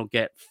back, and they don't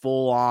get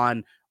full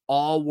on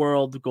all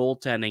world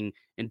goaltending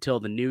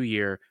until the new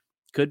year.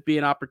 Could be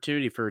an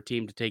opportunity for a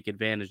team to take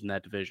advantage in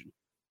that division.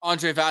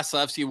 Andre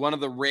Vasilevsky, one of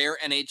the rare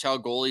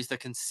NHL goalies that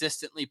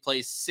consistently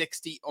plays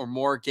 60 or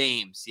more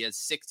games. He has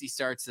 60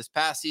 starts this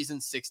past season,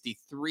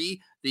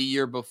 63 the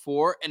year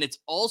before, and it's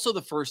also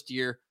the first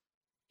year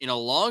in a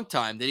long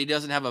time that he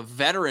doesn't have a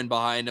veteran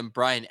behind him.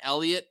 Brian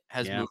Elliott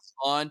has moved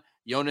on.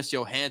 Jonas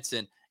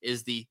Johansson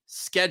is the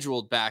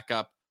scheduled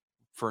backup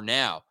for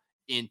now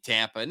in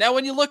Tampa. Now,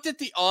 when you looked at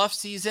the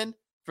offseason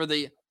for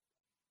the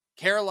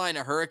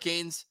Carolina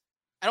Hurricanes,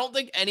 I don't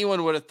think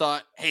anyone would have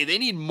thought, hey, they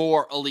need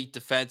more elite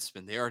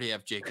defensemen. They already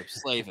have Jacob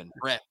Slavin,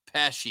 Brett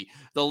Pesce.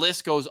 The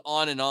list goes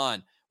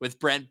on with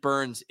Brent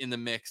Burns in the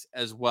mix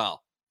as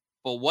well.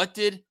 But what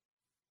did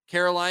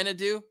Carolina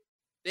do?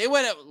 They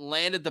went out and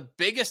landed the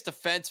biggest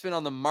defenseman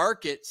on the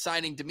market,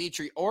 signing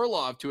Dmitry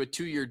Orlov to a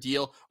 2-year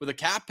deal with a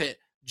cap hit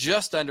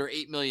just under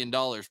 $8 million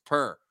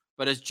per.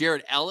 But as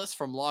Jared Ellis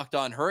from Locked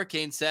On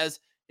Hurricane says,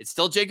 it's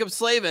still Jacob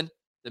Slavin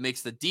that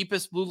makes the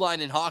deepest blue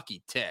line in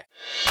hockey tick.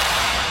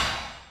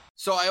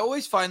 So I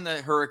always find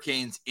the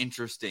Hurricanes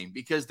interesting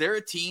because they're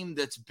a team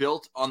that's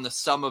built on the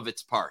sum of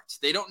its parts.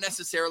 They don't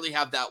necessarily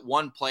have that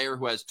one player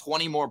who has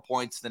 20 more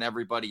points than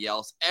everybody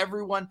else.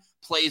 Everyone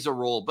plays a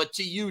role. But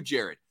to you,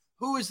 Jared,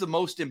 who is the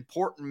most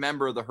important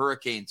member of the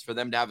Hurricanes for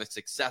them to have a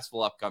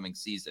successful upcoming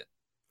season?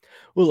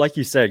 Well, like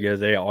you said,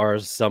 they are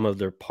some of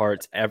their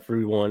parts.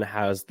 Everyone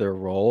has their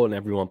role and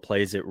everyone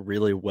plays it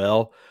really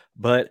well.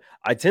 But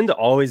I tend to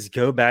always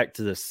go back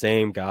to the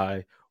same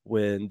guy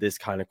when this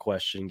kind of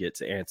question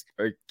gets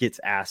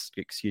asked,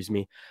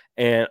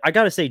 And I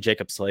got to say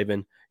Jacob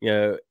Slavin,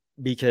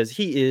 because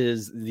he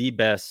is the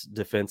best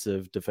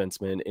defensive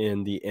defenseman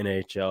in the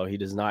NHL. He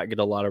does not get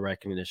a lot of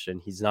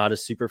recognition. He's not a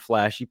super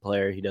flashy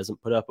player. He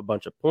doesn't put up a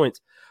bunch of points.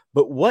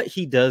 But what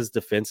he does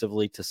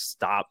defensively to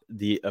stop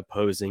the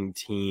opposing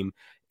team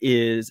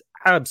is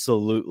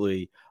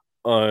absolutely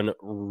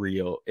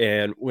unreal.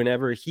 And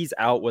whenever he's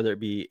out, whether it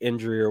be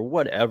injury or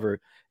whatever,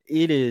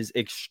 it is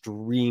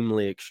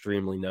extremely,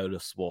 extremely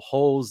noticeable.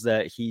 Holes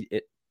that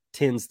it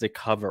tends to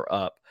cover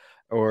up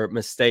or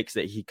mistakes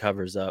that he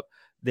covers up,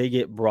 they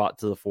get brought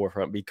to the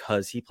forefront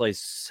because he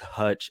plays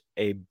such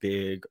a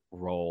big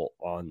role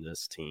on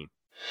this team.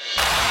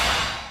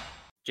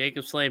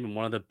 Jacob Slavin,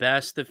 one of the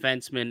best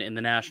defensemen in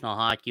the National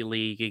Hockey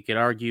League. You could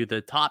argue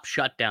the top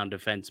shutdown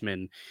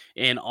defenseman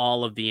in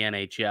all of the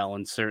NHL.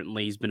 And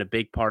certainly he's been a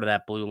big part of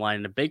that blue line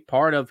and a big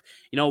part of,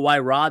 why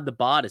Rod the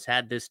Bot has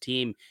had this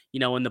team,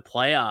 in the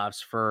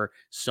playoffs for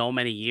so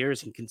many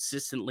years and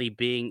consistently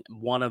being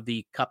one of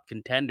the cup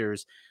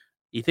contenders.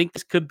 You think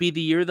this could be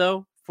the year,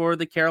 though, for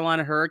the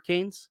Carolina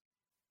Hurricanes?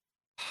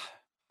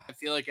 I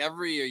feel like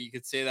every year you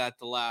could say that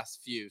the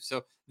last few.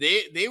 So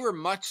they were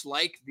much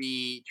like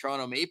the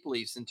Toronto Maple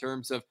Leafs in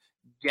terms of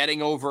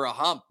getting over a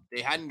hump.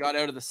 They hadn't got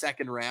out of the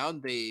second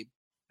round. They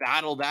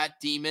battled that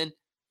demon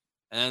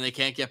and then they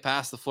can't get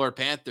past the Florida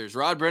Panthers.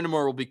 Rod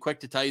Brindamore will be quick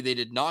to tell you they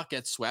did not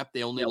get swept.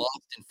 They only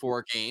lost in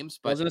 4 games.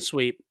 But wasn't a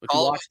sweep. If you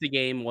watched the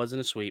game,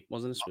 wasn't a sweep.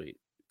 Wasn't a sweep.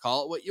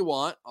 Call it what you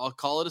want. I'll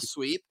call it a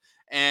sweep.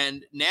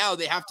 And now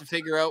they have to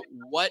figure out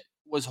what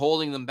was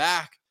holding them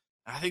back.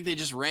 I think they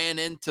just ran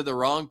into the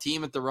wrong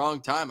team at the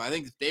wrong time. I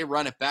think if they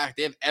run it back,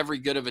 they have every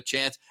good of a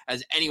chance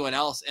as anyone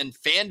else. And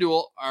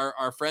FanDuel,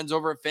 our friends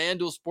over at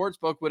FanDuel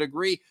Sportsbook would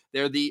agree.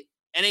 They're the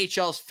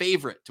NHL's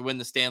favorite to win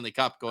the Stanley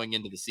Cup going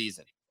into the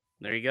season.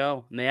 There you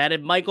go. And they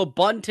added Michael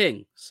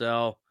Bunting.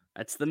 So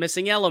that's the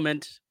missing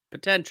element,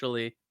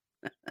 potentially.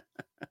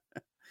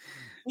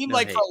 Seemed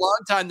like for a long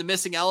time, the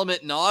missing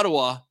element in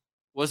Ottawa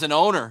was an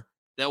owner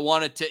that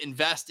wanted to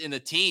invest in the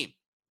team.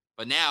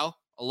 But now,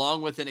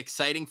 along with an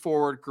exciting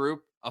forward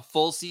group, a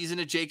full season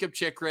of Jacob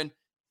Chikrin,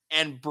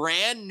 and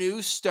brand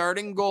new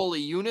starting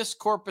goalie Eunice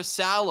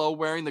Korpisalo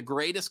wearing the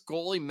greatest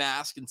goalie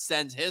mask in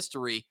Sens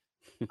history,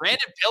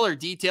 Brandon Pillar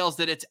details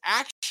that it's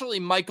actually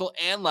Michael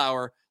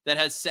Andlauer that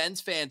has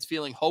Sens fans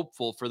feeling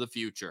hopeful for the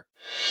future.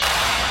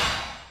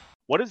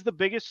 What is the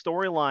biggest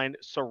storyline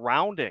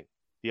surrounding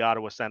the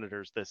Ottawa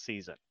Senators this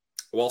season?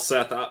 Well,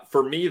 Seth,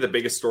 for me, the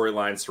biggest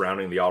storyline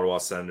surrounding the Ottawa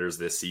Senators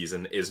this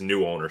season is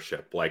new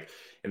ownership. Like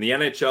in the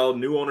NHL,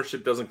 new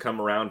ownership doesn't come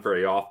around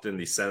very often.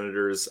 The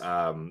Senators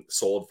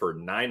sold for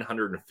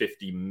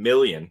 $950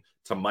 million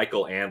to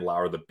Michael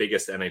Andlauer, the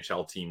biggest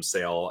NHL team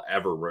sale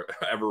ever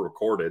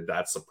recorded.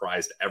 That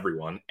surprised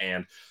everyone.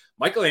 And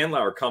Michael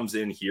Andlauer comes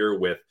in here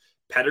with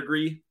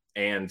pedigree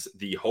and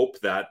the hope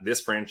that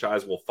this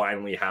franchise will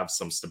finally have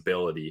some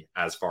stability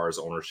as far as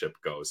ownership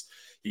goes.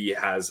 He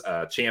has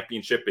a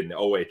championship in the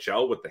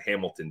OHL with the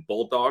Hamilton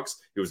Bulldogs.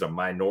 He was a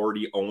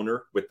minority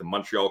owner with the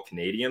Montreal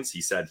Canadiens.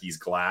 He said he's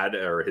glad,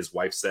 or his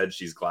wife said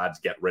she's glad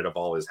to get rid of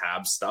all his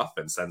Habs stuff,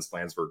 and Sens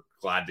fans were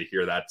glad to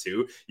hear that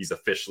too. He's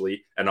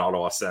officially an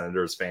Ottawa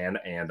Senators fan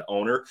and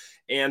owner.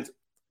 And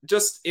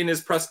just in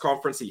his press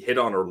conference, he hit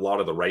on a lot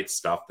of the right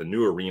stuff. The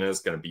new arena is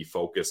going to be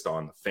focused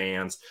on the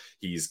fans.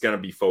 He's going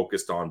to be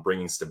focused on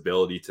bringing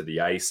stability to the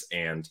ice.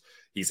 And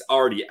he's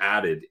already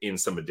added in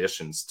some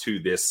additions to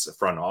this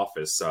front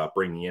office,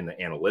 bringing in the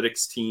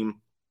analytics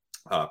team,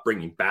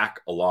 bringing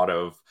back a lot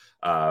of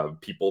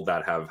people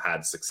that have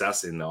had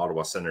success in the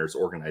Ottawa Senators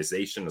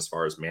organization as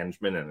far as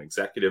management and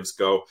executives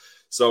go.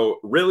 So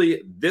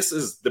really, this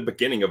is the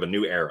beginning of a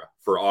new era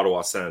for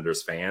Ottawa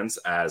Senators fans,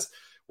 as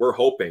we're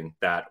hoping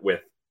that with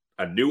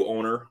a new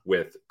owner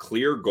with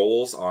clear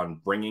goals on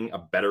bringing a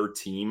better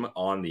team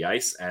on the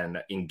ice and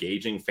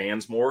engaging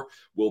fans more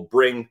will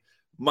bring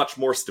much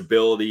more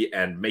stability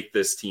and make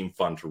this team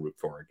fun to root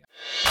for again.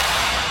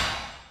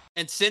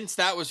 And since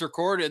that was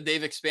recorded,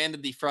 they've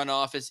expanded the front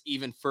office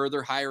even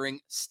further, hiring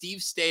Steve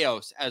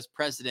Staios as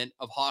president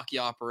of hockey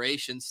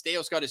operations.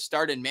 Staios got his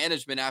start in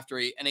management after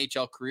an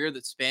NHL career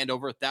that spanned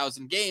over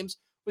 1,000 games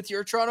with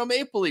your Toronto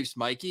Maple Leafs,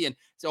 Mikey. And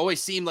it's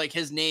always seemed like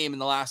his name in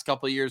the last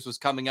couple of years was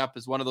coming up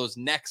as one of those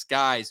next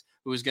guys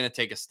who was going to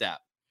take a step.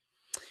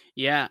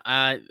 Yeah,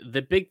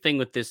 the big thing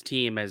with this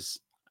team, as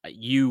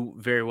you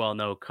very well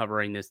know,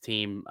 covering this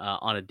team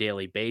on a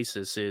daily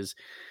basis, is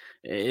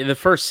the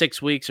first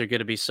 6 weeks are going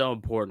to be so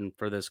important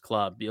for this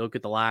club. You look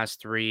at the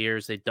last 3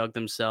 years, they dug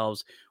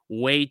themselves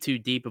way too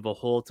deep of a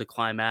hole to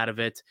climb out of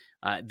it.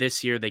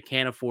 This year, they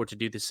can't afford to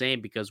do the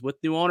same, because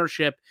with new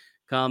ownership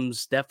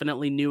comes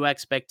definitely new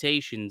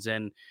expectations.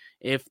 And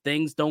if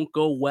things don't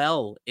go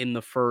well in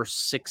the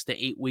first 6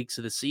 to 8 weeks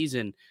of the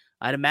season,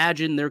 I'd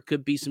imagine there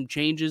could be some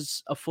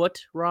changes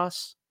afoot,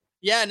 Ross.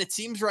 Yeah, and it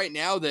seems right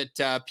now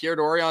that Pierre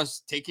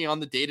Dorion's taking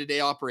on the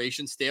day-to-day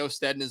operations. Staios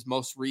said in his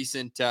most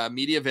recent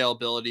media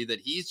availability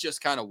that he's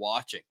just kind of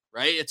watching,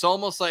 right? It's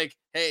almost like,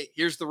 hey,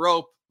 here's the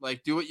rope.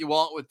 Like, do what you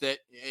want with it.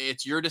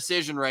 It's your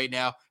decision right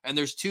now. And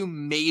there's 2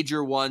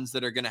 major ones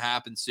that are going to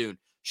happen soon.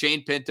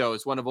 Shane Pinto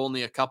is one of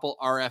only a couple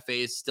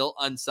RFAs still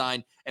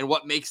unsigned. And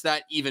what makes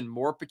that even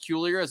more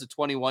peculiar as a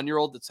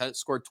 21-year-old that's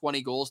scored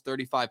 20 goals,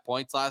 35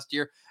 points last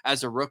year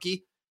as a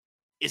rookie,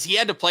 is he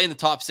had to play in the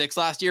top 6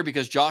 last year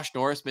because Josh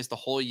Norris missed a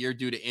whole year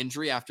due to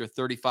injury after a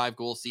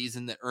 35-goal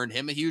season that earned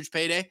him a huge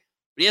payday.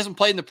 But he hasn't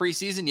played in the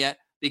preseason yet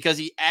because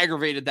he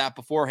aggravated that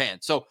beforehand.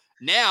 So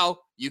now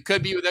you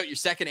could be without your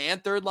second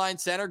and third line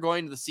center going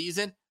into the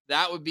season.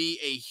 That would be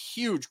a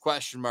huge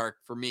question mark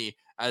for me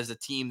as a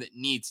team that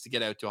needs to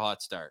get out to a hot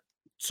start.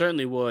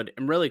 Certainly would.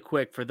 And really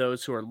quick, for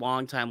those who are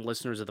longtime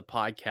listeners of the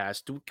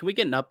podcast, can we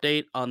get an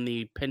update on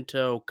the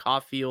Pinto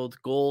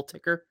Caulfield goal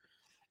ticker?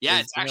 Yeah,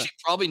 it's actually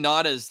probably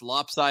not as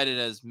lopsided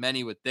as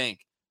many would think,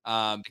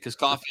 because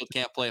Caulfield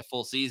can't play a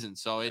full season.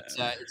 So it's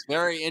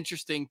very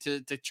interesting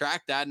to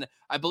track that. And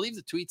I believe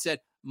the tweet said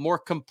more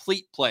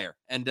complete player.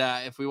 And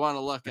if we want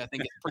to look, I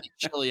think it's pretty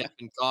chilly up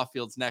in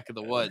Caulfield's neck of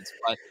the woods.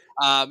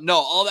 But no,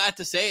 all that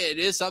to say, it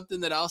is something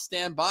that I'll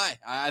stand by.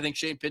 I think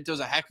Shane Pinto's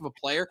a heck of a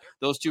player.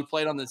 Those two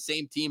played on the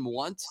same team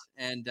once,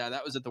 and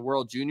that was at the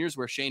World Juniors,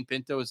 where Shane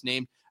Pinto was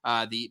named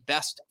the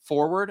best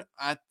forward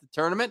at the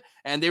tournament,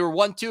 and they were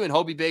 1-2 in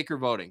Hobey Baker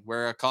voting,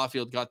 where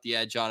Caulfield got the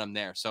edge on him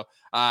there. So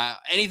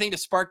anything to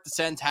spark the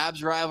Sens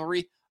Habs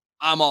rivalry,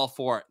 I'm all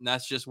for it. And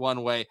that's just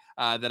one way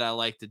that I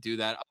like to do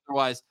that.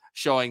 Otherwise,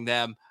 showing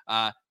them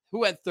who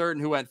went third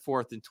and who went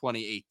fourth in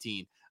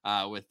 2018.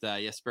 With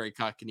Jesperi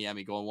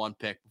Kotkaniemi going one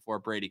pick before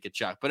Brady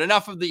Tkachuk. But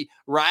enough of the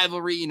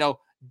rivalry,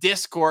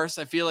 discourse.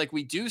 I feel like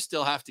we do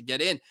still have to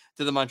get in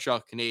to the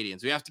Montreal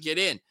Canadiens. We have to get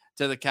in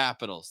to the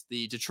Capitals,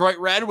 the Detroit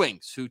Red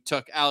Wings, who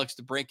took Alex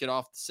DeBrincat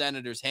off the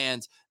Senators'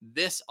 hands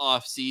this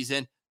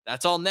offseason.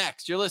 That's all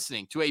next. You're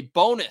listening to a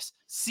bonus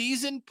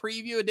season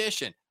preview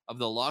edition of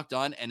the Locked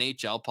On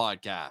NHL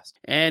podcast.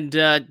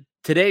 And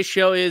today's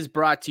show is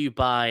brought to you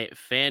by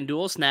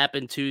FanDuel. Snap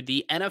into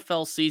the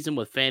NFL season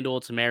with FanDuel.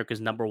 It's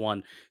America's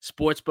 #1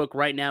 sportsbook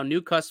right now.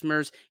 New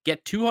customers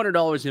get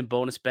 $200 in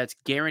bonus bets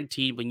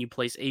guaranteed when you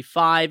place a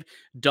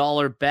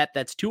 $5 bet.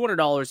 That's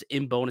 $200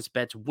 in bonus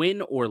bets,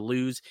 win or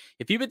lose.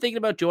 If you've been thinking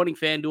about joining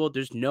FanDuel,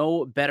 there's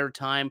no better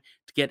time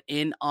to get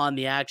in on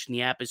the action.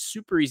 The app is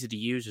super easy to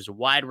use. There's a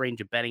wide range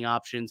of betting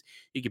options.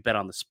 You can bet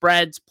on the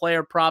spreads,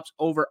 player props,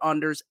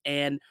 over-unders,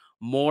 and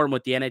more. And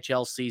with the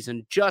NHL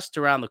season just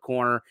around the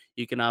corner,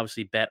 you can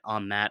obviously bet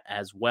on that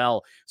as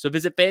well. So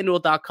visit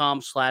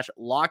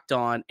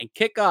FanDuel.com/lockedon and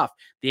kick off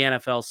the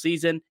NFL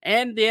season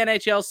and the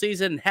NHL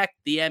season. Heck,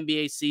 the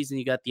NBA season.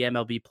 You got the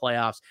MLB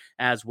playoffs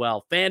as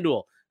well.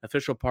 FanDuel,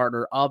 official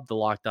partner of the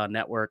Locked On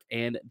Network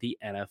and the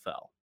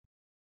NFL.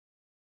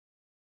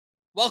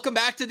 Welcome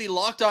back to the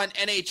Locked On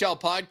NHL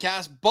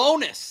podcast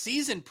bonus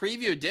season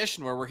preview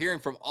edition, where we're hearing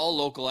from all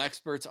local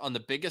experts on the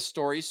biggest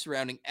stories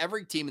surrounding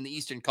every team in the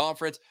Eastern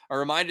Conference. A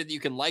reminder that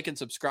you can like and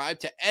subscribe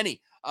to any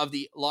of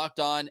the Locked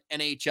On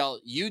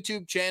NHL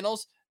YouTube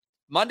channels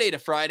Monday to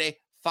Friday,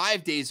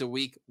 5 days a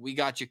week. We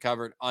got you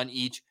covered on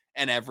each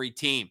and every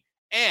team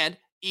and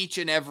each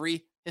and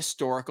every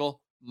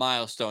historical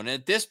milestone. And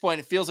at this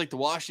point, it feels like the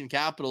Washington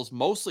Capitals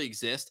mostly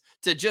exist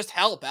to just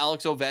help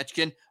Alex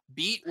Ovechkin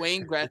beat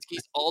Wayne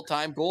Gretzky's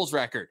all-time goals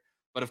record.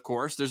 But of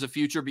course, there's a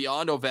future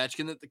beyond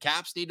Ovechkin that the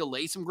Caps need to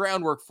lay some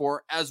groundwork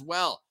for as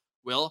well.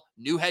 Will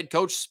new head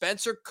coach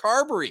Spencer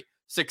Carberry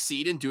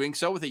succeed in doing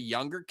so with a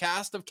younger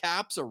cast of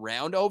Caps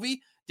around Ovi?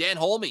 Dan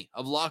Holme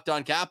of Locked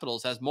On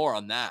Capitals has more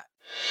on that.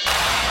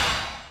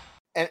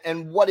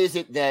 And what is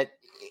it that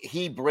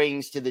he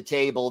brings to the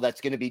table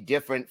that's going to be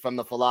different from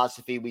the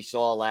philosophy we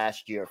saw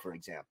last year, for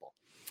example?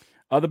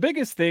 The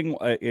biggest thing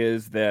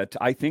is that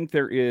I think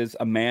there is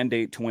a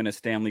mandate to win a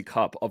Stanley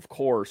Cup, of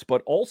course,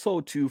 but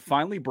also to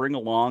finally bring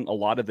along a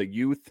lot of the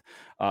youth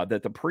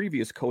that the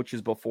previous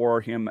coaches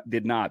before him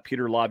did not.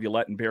 Peter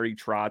Laviolette and Barry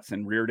Trotz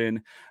and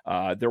Reardon.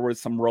 There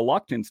was some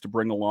reluctance to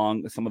bring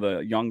along some of the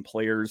young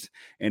players,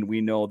 and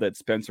we know that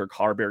Spencer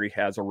Carberry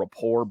has a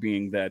rapport,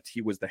 being that he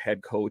was the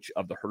head coach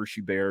of the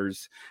Hershey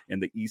Bears and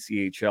the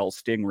ECHL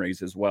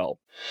Stingrays as well.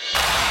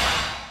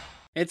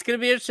 It's going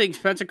to be interesting.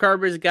 Spencer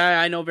Carberry is a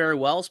guy I know very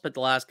well. Spent the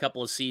last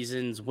couple of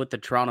seasons with the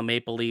Toronto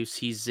Maple Leafs.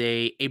 He's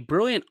a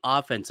brilliant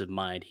offensive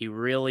mind. He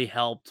really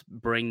helped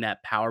bring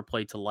that power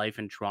play to life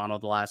in Toronto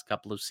the last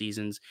couple of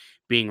seasons,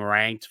 being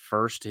ranked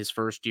first his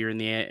first year in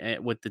the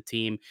with the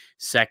team,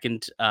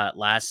 second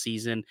last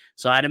season.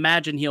 So I'd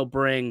imagine he'll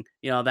bring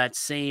that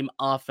same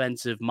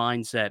offensive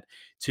mindset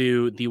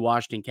to the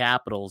Washington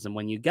Capitals. And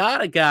when you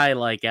got a guy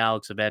like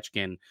Alex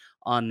Ovechkin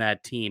on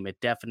that team, it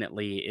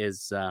definitely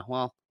is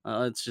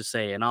let's just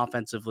say an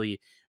offensively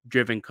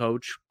driven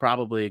coach,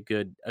 probably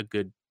a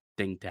good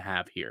thing to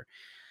have here.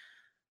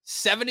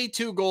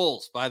 72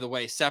 goals, by the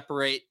way,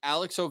 separate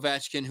Alex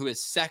Ovechkin, who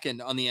is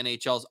second on the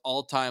NHL's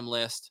all-time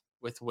list,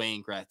 with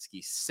Wayne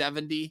Gretzky.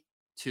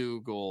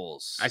 72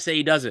 goals. I say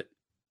he does it.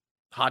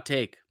 Hot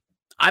take.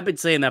 I've been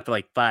saying that for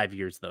like 5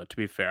 years, though, to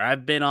be fair.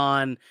 I've been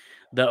on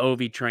the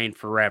Ovi train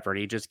forever, and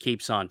he just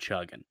keeps on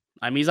chugging.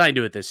 I mean, he's not going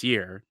to do it this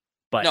year,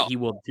 but he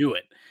will do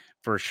it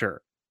for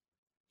sure.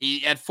 He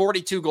had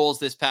 42 goals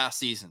this past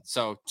season.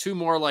 So 2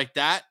 more like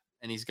that,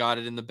 and he's got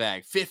it in the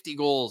bag. 50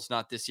 goals,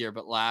 not this year,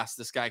 but last.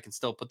 This guy can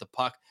still put the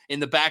puck in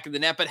the back of the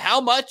net. But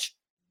how much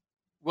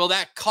will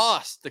that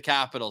cost the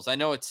Capitals? I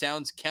know it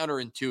sounds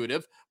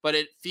counterintuitive, but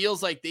it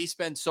feels like they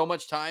spend so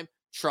much time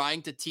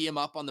trying to tee him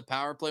up on the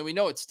power play. We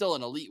know it's still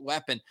an elite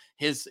weapon,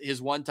 his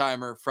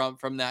one-timer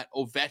from that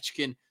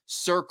Ovechkin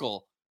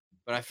circle.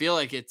 But I feel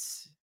like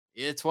it's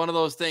one of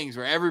those things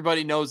where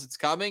everybody knows it's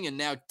coming, and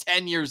now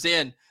 10 years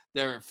in,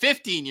 they're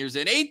 15 years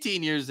in,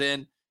 18 years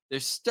in, they're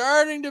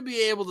starting to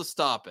be able to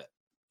stop it.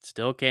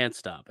 Still can't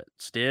stop it.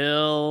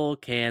 Still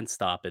can't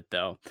stop it,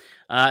 though.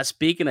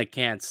 Speaking of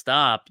can't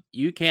stop,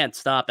 you can't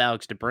stop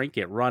Alex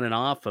DeBrincat running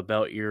off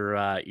about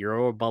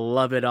your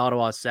beloved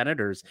Ottawa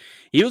Senators.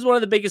 He was one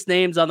of the biggest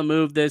names on the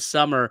move this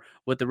summer,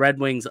 with the Red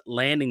Wings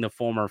landing the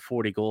former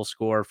 40-goal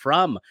scorer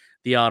from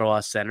the Ottawa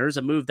Senators,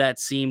 a move that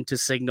seemed to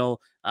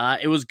signal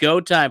it was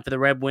go time for the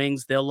Red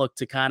Wings. They'll look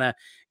to kind of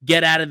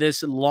get out of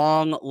this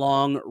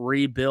long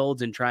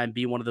rebuild and try and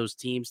be one of those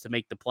teams to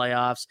make the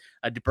playoffs.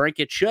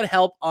 DeBrincat should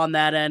help on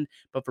that end.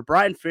 But for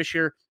Brian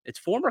Fisher, it's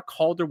former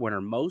Calder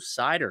winner Mo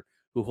Seider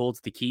who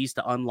holds the keys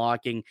to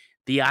unlocking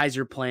the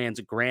Yzerplan's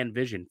grand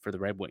vision for the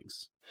Red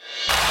Wings.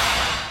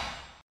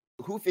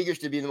 Who figures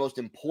to be the most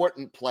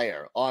important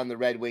player on the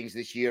Red Wings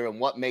this year, and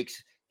what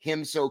makes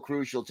him so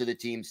crucial to the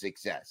team's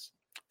success?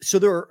 So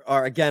there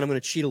are, again, I'm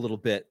going to cheat a little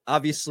bit.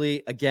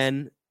 Obviously,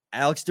 again,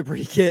 Alex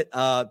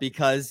DeBrincat,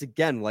 because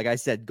again, like I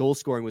said, goal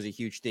scoring was a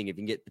huge thing. If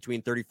you can get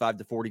between 35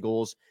 to 40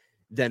 goals,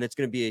 then it's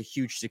going to be a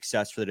huge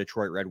success for the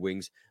Detroit Red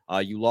Wings.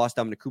 You lost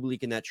Dominic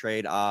Kubalik in that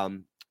trade.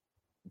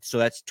 So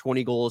that's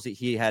 20 goals that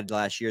he had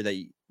last year that,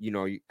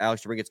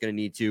 Alex DeBrincat's going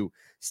to need to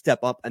step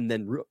up and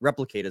then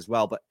replicate as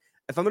well. But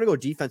if I'm going to go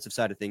defensive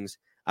side of things,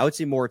 I would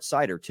say Moritz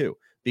Seider too,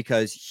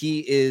 because he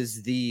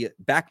is the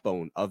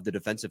backbone of the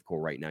defensive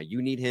core right now.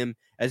 You need him,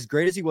 as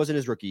great as he was in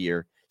his rookie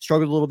year,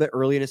 struggled a little bit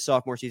early in his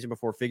sophomore season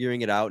before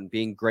figuring it out and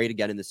being great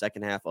again in the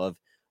second half of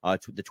the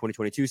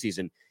 2022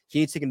 season. He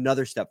needs to take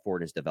another step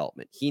forward in his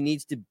development. He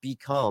needs to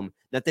become,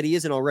 not that he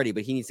isn't already,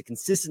 but he needs to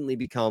consistently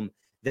become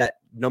that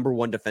number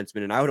one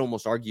defenseman, and I would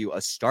almost argue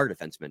a star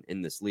defenseman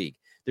in this league.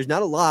 There's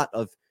not a lot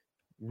of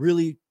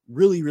really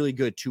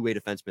good two-way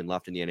defensemen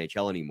left in the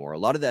NHL anymore. A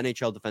lot of the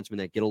NHL defensemen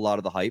that get a lot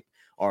of the hype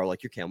are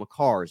like your Cale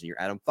Makars and your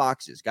Adam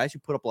Foxes, guys who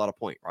put up a lot of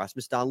points.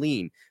 Rasmus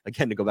Dahlin,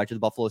 again, to go back to the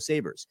Buffalo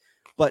Sabres.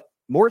 But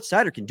Moritz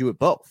Seider can do it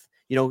both.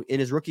 In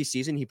his rookie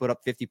season, he put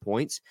up 50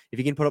 points. If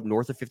he can put up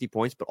north of 50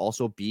 points, but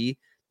also be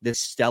this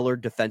stellar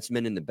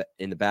defenseman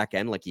in the back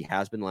end like he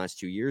has been the last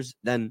 2 years,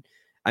 then,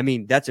 I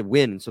mean, that's a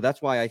win. So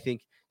that's why I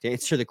think, to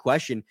answer the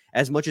question,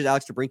 as much as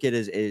Alex DeBrincat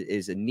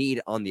is a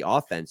need on the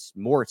offense,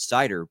 Moritz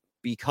Seider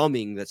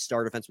becoming the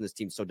star defenseman this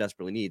team so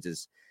desperately needs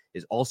is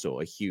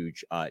also a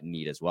huge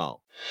need as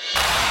well.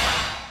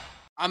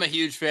 I'm a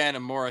huge fan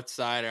of Moritz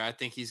Seider. I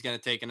think he's going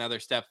to take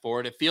another step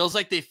forward. It feels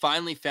like they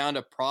finally found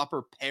a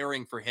proper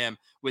pairing for him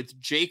with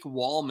Jake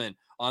Wallman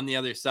on the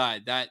other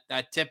side. That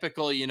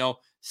typical,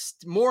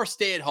 more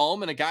stay at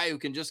home and a guy who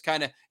can just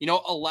kind of,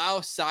 allow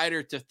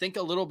Seider to think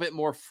a little bit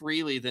more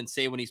freely than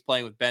say when he's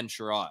playing with Ben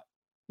Sherratt.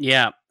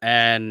 Yeah,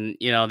 and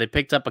they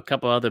picked up a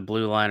couple other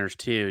blue liners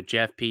too.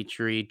 Jeff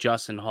Petrie,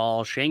 Justin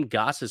Hall, Shane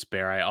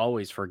Gostisbehere. I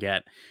always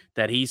forget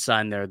that he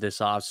signed there this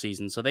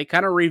offseason. So they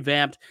kind of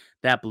revamped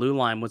that blue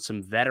line with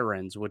some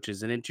veterans, which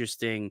is an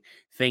interesting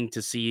thing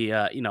to see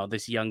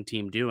this young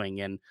team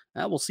doing. And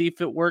we'll see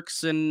if it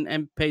works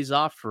and pays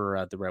off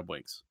for the Red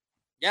Wings.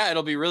 Yeah,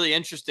 it'll be really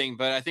interesting,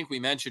 but I think we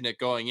mentioned it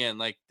going in.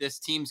 Like, this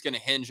team's going to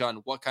hinge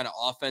on what kind of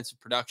offensive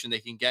production they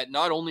can get,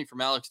 not only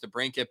from Alex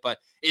DeBrincat, but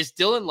is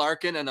Dylan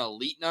Larkin an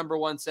elite number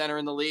one center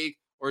in the league,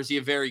 or is he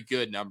a very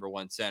good number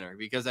one center?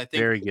 Because I think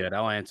very good.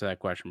 I'll answer that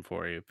question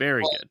for you.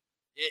 Very good.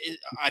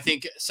 I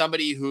think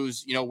somebody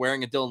who's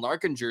wearing a Dylan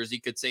Larkin jersey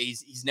could say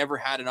he's never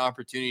had an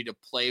opportunity to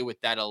play with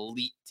that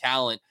elite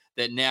talent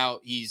that now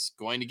he's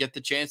going to get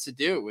the chance to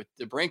do with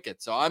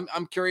DeBrincat. So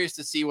I'm curious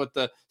to see what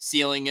the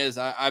ceiling is.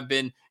 I've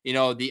been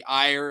the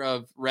ire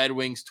of Red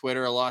Wings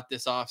Twitter a lot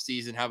this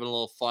offseason, having a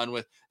little fun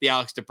with the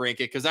Alex DeBrincat,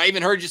 because I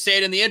even heard you say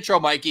it in the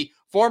intro, Mikey,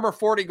 former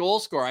 40 goal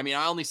scorer. I mean,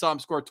 I only saw him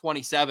score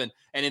 27,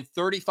 and in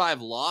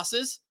 35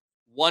 losses,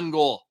 1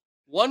 goal.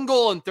 1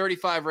 goal in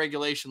 35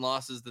 regulation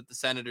losses that the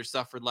Senators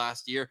suffered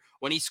last year.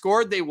 When he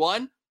scored, they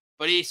won,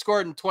 but he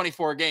scored in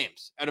 24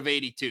 games out of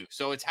 82.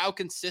 So it's how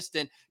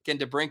consistent can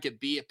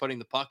DeBrincat be at putting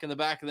the puck in the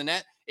back of the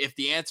net? If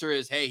the answer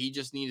is, hey, he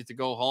just needed to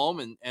go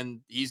home and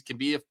he can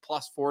be a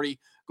plus 40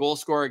 goal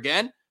scorer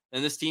again,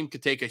 then this team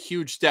could take a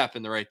huge step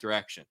in the right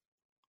direction.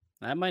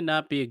 That might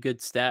not be a good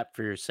stat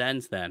for your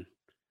Sens then.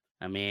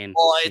 I mean,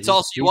 well, it's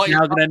also he's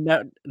now going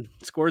to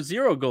score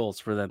 0 goals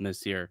for them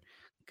this year.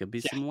 Could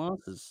be some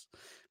losses.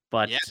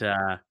 But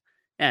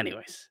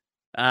anyways,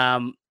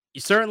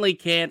 you certainly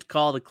can't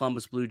call the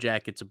Columbus Blue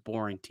Jackets a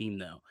boring team,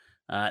 though.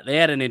 They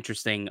had an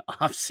interesting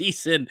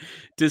offseason,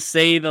 to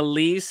say the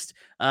least.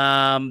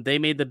 They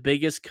made the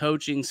biggest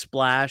coaching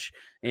splash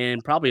in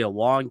probably a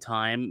long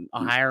time,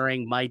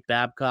 hiring Mike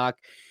Babcock,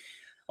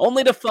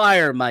 only to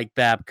fire Mike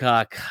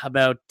Babcock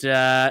about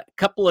a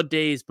couple of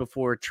days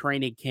before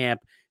training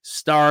camp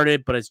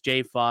started. But as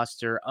Jay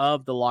Foster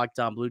of the Locked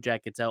On Blue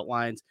Jackets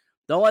outlines,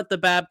 don't let the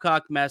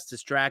Babcock mess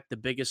distract the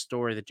biggest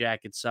story of the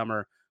Jackets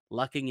summer.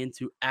 Lucking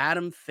into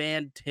Adam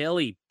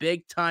Fantilli,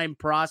 big-time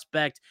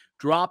prospect,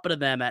 dropping to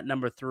them at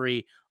number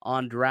 3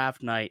 on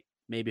draft night.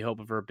 Maybe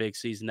hoping for a big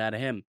season out of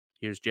him.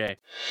 Here's Jay.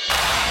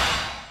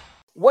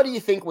 What do you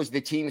think was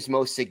the team's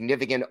most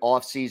significant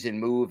offseason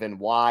move, and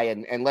why?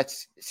 And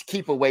let's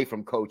keep away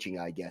from coaching,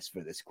 I guess,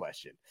 for this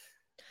question.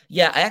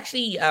 Yeah, I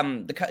actually,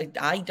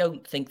 I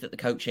don't think that the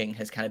coaching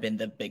has kind of been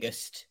the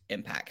biggest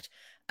impact.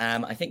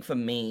 I think for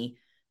me,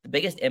 the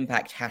biggest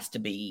impact has to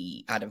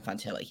be Adam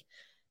Fantilli.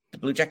 The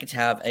Blue Jackets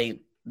have a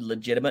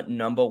legitimate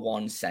number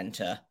 1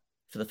 center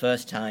for the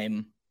first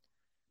time,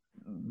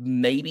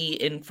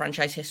 maybe in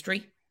franchise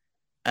history.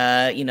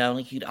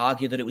 You could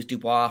argue that it was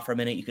Dubois for a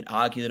minute. You could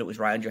argue that it was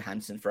Ryan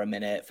Johansson for a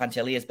minute.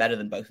 Fantilli is better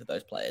than both of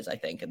those players, I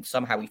think, and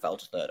somehow he fell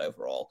to 3rd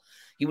overall.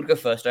 He would go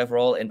 1st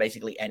overall in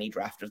basically any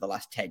draft of the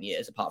last 10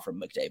 years, apart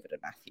from McDavid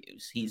and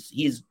Matthews. He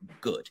is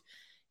good.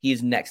 He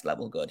is next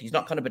level good. He's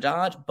not Connor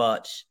Bedard,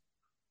 but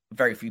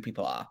very few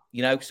people are,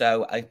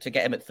 so to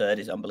get him at 3rd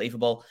is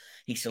unbelievable.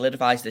 He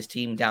solidifies this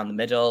team down the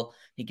middle.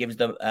 He gives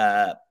them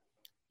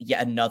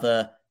yet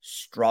another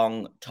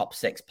strong top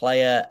 6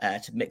 player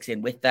to mix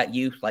in with that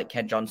youth, like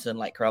Ken Johnson,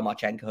 like Kirill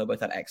Marchenko, who both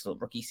had excellent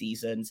rookie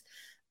seasons.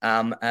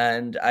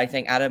 And I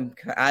think Adam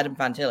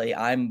Fantilli,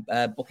 I'm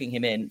booking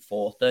him in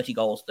for 30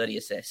 goals, 30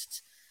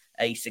 assists,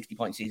 a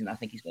 60-point season. I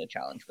think he's going to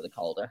challenge for the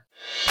Calder.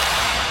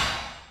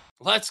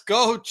 Let's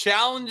go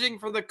challenging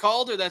for the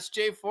Calder. That's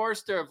Jay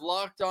Forster of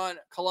Locked On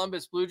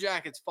Columbus Blue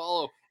Jackets.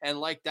 Follow and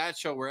like that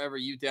show wherever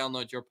you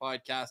download your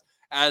podcast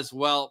as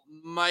well.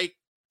 Mike,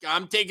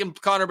 I'm taking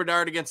Connor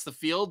Bedard against the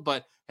field,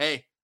 but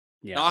hey,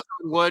 knock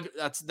on wood,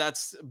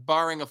 that's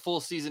barring a full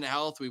season of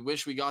health. We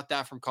wish we got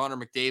that from Connor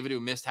McDavid, who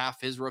missed half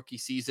his rookie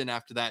season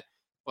after that.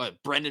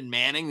 But Brendan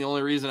Manning, the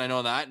only reason I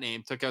know that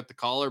name, took out the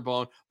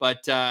collarbone.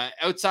 But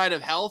outside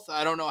of health,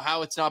 I don't know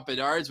how it's not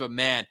Bedard's, but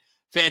man,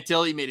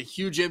 Fantilli made a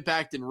huge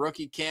impact in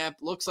rookie camp.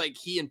 Looks like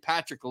he and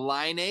Patrick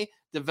Laine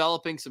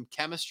developing some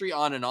chemistry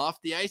on and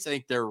off the ice. I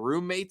think they're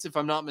roommates, if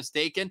I'm not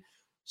mistaken.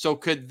 So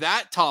could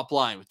that top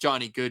line with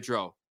Johnny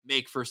Gaudreau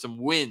make for some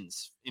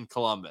wins in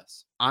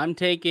Columbus? I'm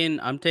taking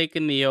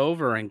the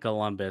over in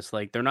Columbus.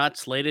 Like, they're not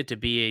slated to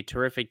be a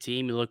terrific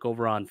team. You look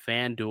over on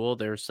FanDuel,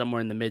 they're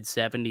somewhere in the mid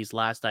 70s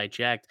last I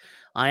checked.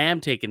 I am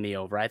taking the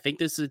over. I think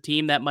this is a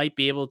team that might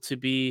be able to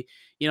be,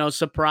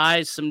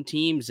 surprise some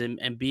teams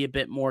and be a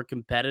bit more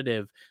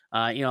competitive.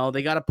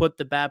 They got to put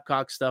the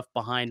Babcock stuff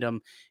behind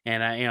them.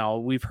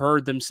 And, we've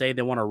heard them say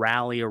they want to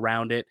rally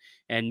around it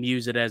and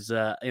use it as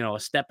a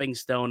stepping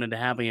stone into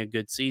having a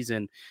good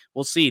season.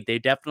 We'll see. They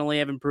definitely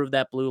have improved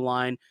that blue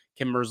line.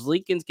 Can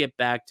Merzlikins get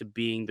back to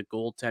being the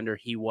goaltender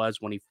he was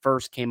when he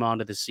first came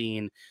onto the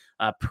scene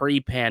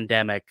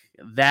pre-pandemic?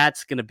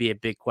 That's going to be a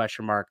big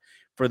question mark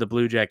for the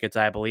Blue Jackets,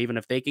 I believe. And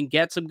if they can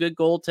get some good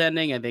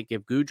goaltending, I think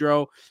if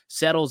Gaudreau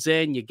settles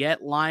in, you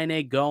get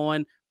Laine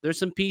going, there's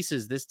some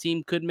pieces. This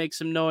team could make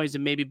some noise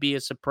and maybe be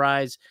a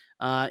surprise,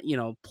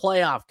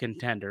 playoff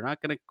contender.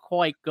 Not going to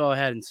quite go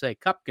ahead and say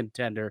cup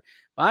contender,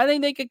 but I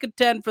think they could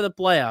contend for the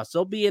playoffs.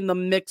 They'll be in the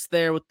mix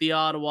there with the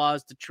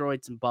Ottawas,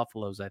 Detroits, and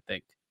Buffaloes, I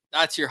think.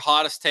 That's your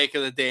hottest take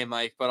of the day,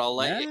 Mike, but I'll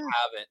let you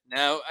have it.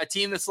 Now, a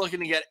team that's looking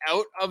to get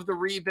out of the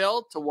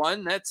rebuild to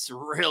one that's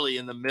really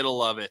in the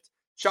middle of it.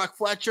 Chuck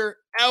Fletcher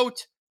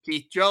out.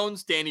 Keith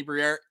Jones, Danny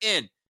Briere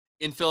in.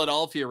 In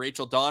Philadelphia,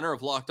 Rachel Donner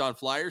of Locked On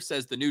Flyers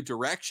says the new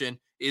direction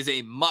is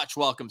a much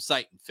welcome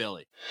sight in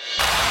Philly.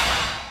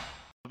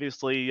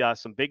 Obviously,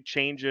 some big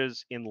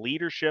changes in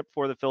leadership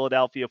for the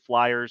Philadelphia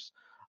Flyers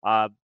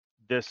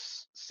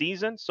this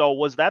season. So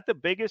was that the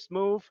biggest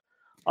move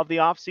of the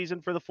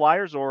offseason for the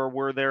Flyers, or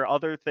were there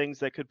other things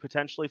that could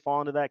potentially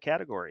fall into that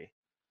category?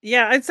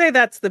 Yeah, I'd say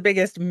that's the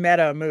biggest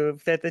meta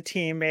move that the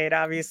team made.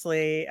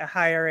 Obviously,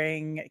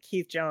 hiring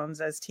Keith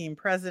Jones as team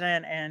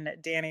president and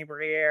Danny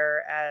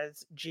Briere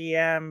as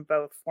GM,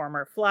 both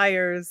former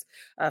Flyers,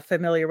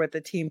 familiar with the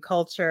team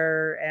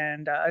culture,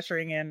 and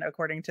ushering in,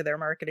 according to their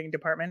marketing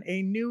department,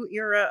 a new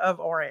era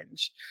of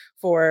orange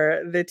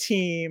for the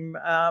team.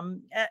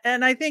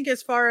 And I think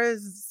as far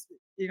as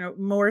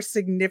more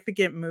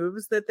significant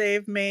moves that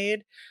they've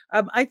made,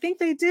 I think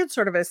they did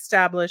sort of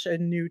establish a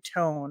new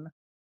tone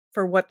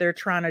for what they're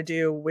trying to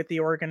do with the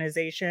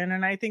organization.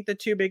 And I think the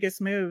two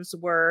biggest moves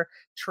were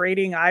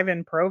trading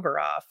Ivan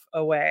Provorov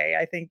away.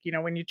 I think,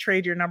 when you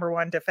trade your number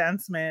one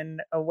defenseman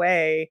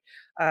away,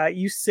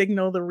 you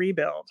signal the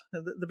rebuild.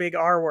 The big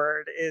R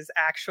word is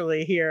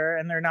actually here,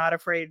 and they're not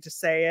afraid to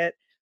say it.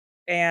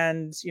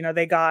 And,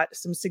 they got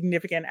some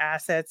significant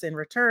assets in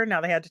return.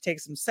 Now they had to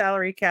take some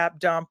salary cap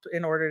dump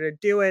in order to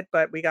do it,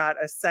 but we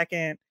got a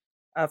second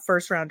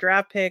first round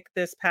draft pick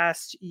this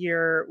past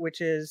year, which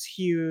is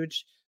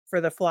huge for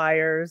the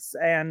Flyers.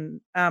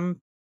 And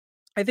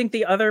I think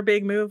the other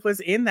big move was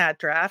in that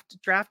draft,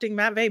 drafting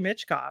Matvei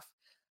Michkov.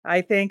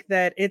 I think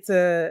that it's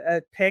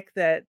a pick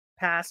that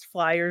past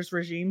Flyers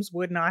regimes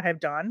would not have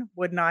done,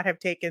 would not have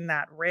taken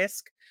that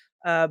risk.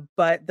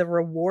 But the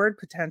reward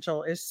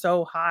potential is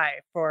so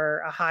high for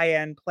a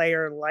high-end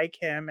player like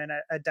him and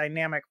a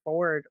dynamic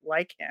forward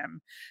like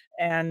him.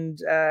 And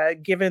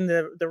given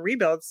the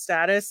rebuild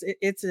status,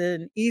 it's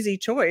an easy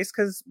choice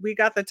because we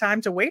got the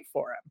time to wait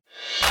for him.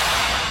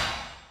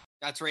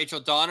 That's Rachel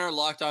Donner,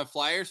 Locked On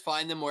Flyers.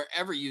 Find them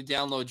wherever you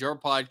download your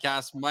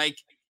podcast. Mike,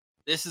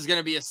 this is going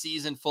to be a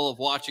season full of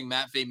watching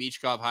Matvei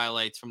Michkov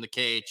highlights from the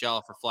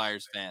KHL for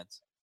Flyers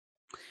fans.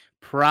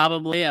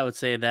 Probably, I would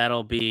say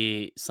that'll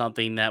be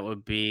something that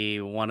would be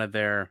one of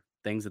their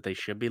things that they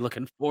should be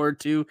looking forward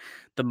to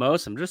the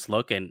most. I'm just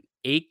looking.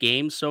 8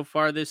 games so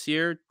far this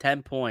year,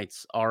 10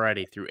 points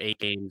already through 8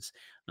 games.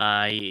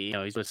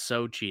 He's with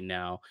Sochi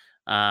now.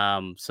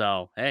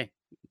 So hey,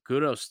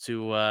 kudos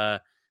to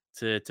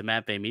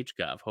Matvei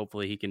Michkov.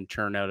 Hopefully he can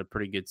turn out a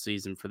pretty good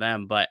season for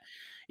them. But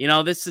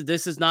this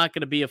is not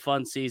going to be a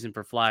fun season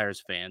for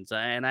Flyers fans.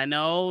 And I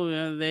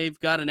know they've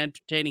got an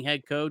entertaining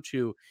head coach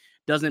who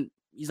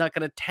he's not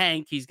going to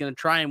tank. He's going to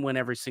try and win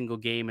every single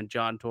game in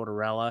John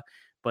Tortorella.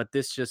 But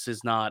this just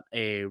is not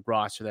a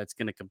roster that's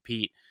going to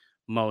compete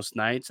most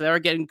nights. They're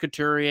getting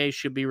Couturier,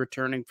 should be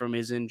returning from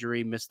his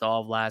injury, missed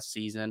all of last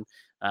season.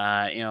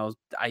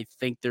 I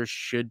think there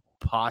should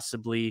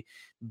possibly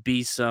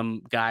be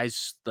some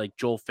guys like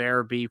Joel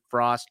Farabee,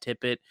 Frost,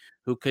 Tippett,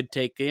 who could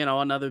take,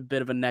 another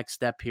bit of a next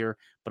step here.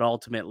 But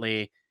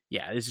ultimately,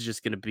 yeah, this is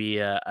just going to be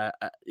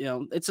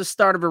it's a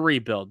start of a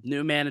rebuild.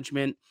 New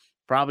management,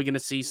 probably going to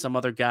see some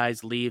other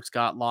guys leave.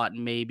 Scott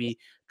Lawton, maybe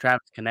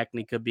Travis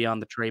Konechny could be on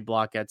the trade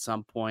block at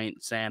some point.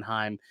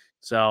 Sanheim,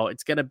 so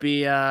it's going to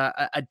be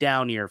a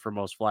down year for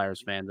most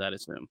Flyers fans, I'd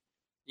assume.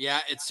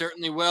 Yeah, it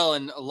certainly will.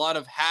 And a lot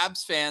of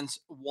Habs fans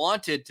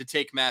wanted to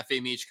take Matvei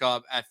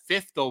Michkov at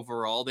 5th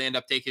overall. They end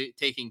up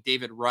taking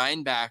David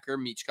Reinbacher.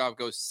 Michkov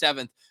goes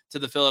 7th to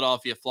the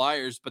Philadelphia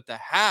Flyers. But the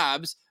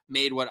Habs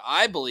made what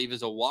I believe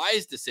is a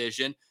wise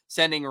decision,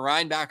 sending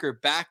Reinbacher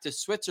back to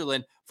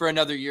Switzerland for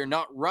another year,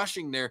 not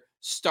rushing their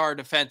star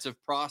defensive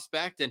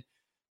prospect. And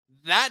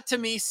that to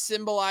me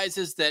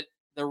symbolizes that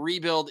the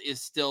rebuild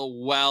is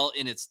still well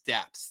in its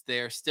depths.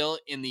 They're still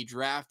in the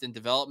draft and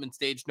development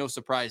stage. No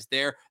surprise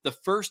there. The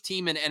first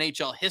team in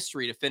NHL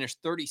history to finish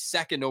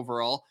 32nd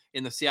overall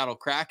in the Seattle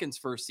Kraken's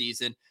first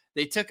season.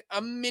 They took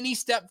a mini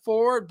step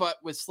forward, but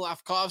with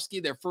Slavkovsky,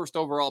 their first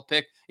overall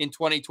pick in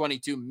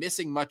 2022,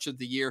 missing much of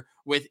the year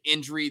with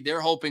injury, they're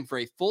hoping for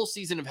a full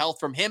season of health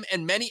from him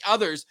and many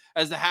others,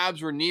 as the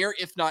Habs were near,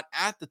 if not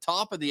at the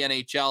top of the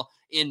NHL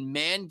in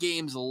man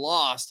games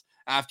lost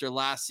after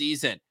last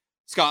season.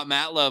 Scott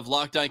Matla of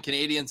Locked On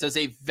Canadiens says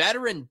a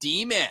veteran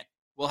D-man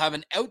will have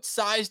an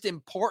outsized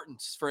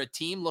importance for a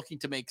team looking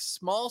to make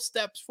small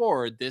steps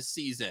forward this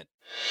season.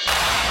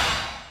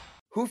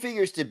 Who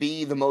figures to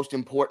be the most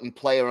important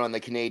player on the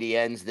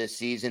Canadiens this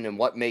season, and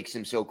what makes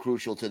him so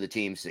crucial to the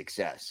team's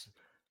success?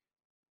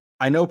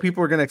 I know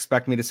people are going to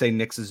expect me to say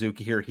Nick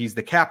Suzuki here. He's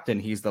the captain.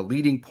 He's the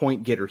leading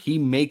point getter. He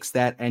makes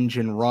that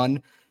engine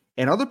run.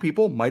 And other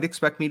people might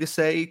expect me to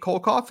say Cole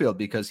Caulfield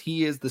because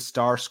he is the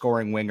star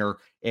scoring winger.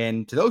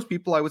 And to those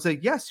people, I would say,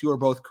 yes, you are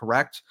both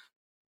correct.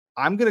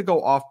 I'm going to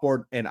go off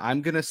board and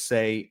I'm going to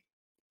say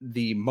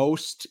the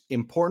most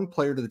important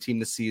player to the team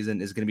this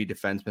season is going to be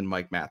defenseman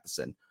Mike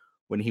Matheson.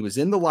 When he was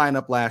in the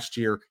lineup last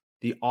year,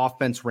 the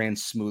offense ran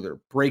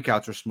smoother.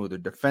 Breakouts were smoother.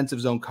 Defensive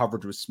zone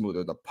coverage was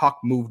smoother. The puck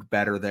moved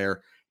better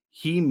there.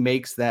 He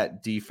makes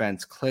that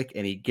defense click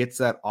and he gets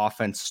that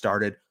offense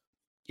started.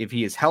 If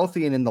he is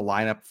healthy and in the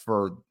lineup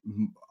for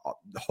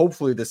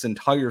hopefully this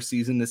entire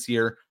season this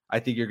year, I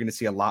think you're going to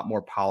see a lot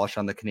more polish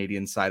on the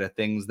Canadian side of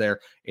things there.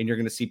 And you're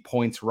going to see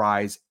points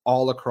rise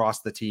all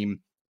across the team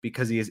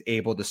because he is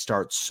able to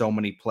start so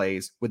many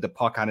plays with the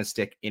puck on his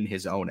stick in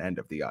his own end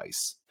of the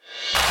ice.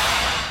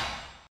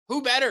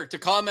 Who better to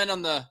comment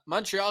on the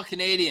Montreal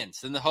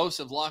Canadiens than the hosts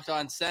of Locked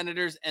On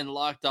Senators and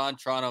Locked On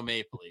Toronto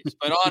Maple Leafs?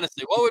 But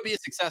honestly, what would be a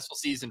successful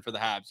season for the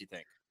Habs, you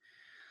think?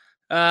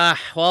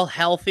 Well,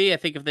 healthy. I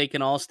think if they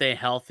can all stay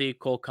healthy,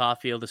 Cole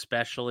Caulfield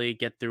especially,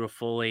 get through a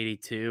full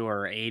 82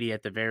 or 80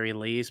 at the very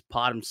least,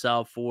 pot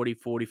himself 40,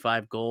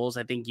 45 goals.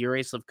 I think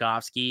Yuri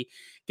Slavkovsky,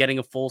 getting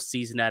a full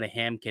season out of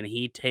him, can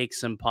he take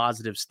some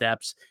positive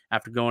steps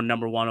after going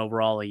number 1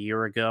 overall a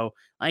year ago?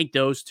 I think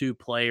those two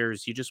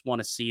players, you just want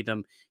to see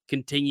them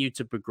continue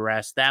to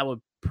progress. That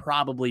would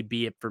probably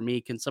be it for me.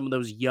 Can some of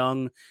those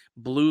young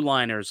blue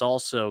liners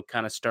also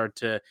kind of start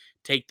to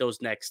take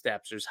those next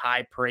steps? There's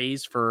high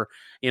praise for,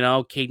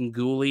 Caden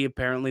Gooley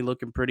apparently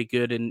looking pretty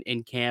good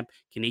in camp.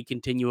 Can he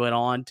continue it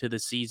on to the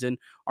season?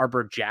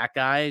 Arbor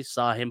Jackeye,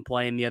 saw him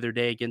playing the other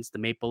day against the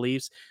Maple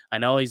Leafs. I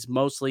know he's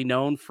mostly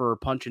known for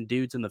punching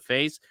dudes in the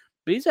face,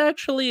 but he's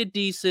actually a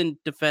decent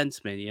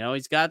defenseman.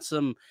 He's got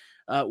some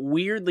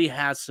weirdly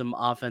has some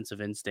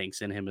offensive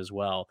instincts in him as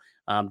well,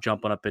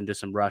 jumping up into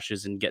some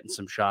rushes and getting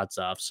some shots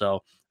off.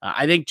 So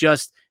I think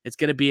just it's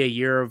going to be a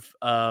year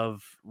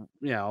of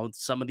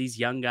some of these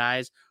young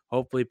guys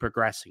hopefully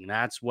progressing.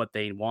 That's what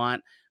they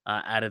want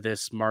out of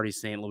this Marty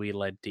St. Louis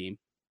led team.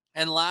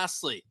 And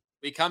lastly,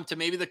 we come to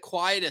maybe the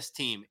quietest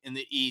team in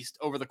the East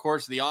over the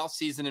course of the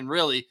offseason, and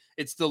really,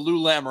 it's the Lou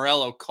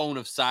Lamoriello cone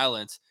of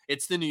silence.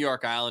 It's the New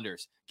York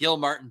Islanders. Gil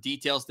Martin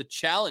details the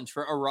challenge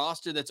for a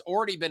roster that's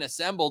already been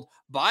assembled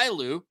by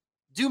Lou.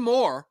 Do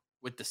more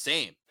with the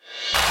same.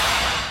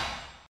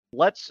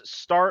 Let's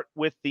start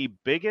with the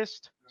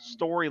biggest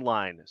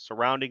storyline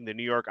surrounding the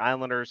New York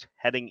Islanders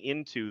heading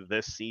into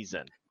this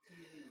season.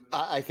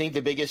 I think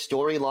the biggest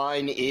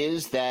storyline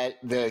is that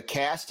the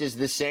cast is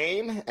the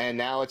same, and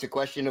now it's a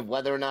question of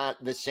whether or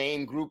not the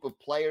same group of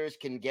players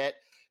can get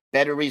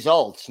better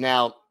results.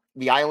 Now,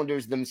 the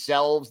Islanders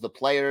themselves, the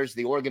players,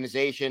 the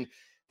organization,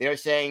 they're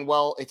saying,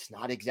 well, it's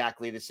not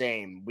exactly the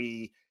same.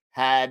 We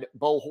had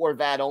Bo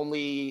Horvat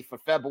only for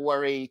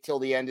February till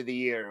the end of the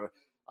year.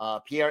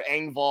 Pierre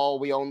Engvall,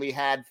 we only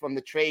had from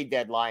the trade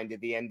deadline to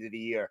the end of the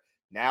year.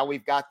 Now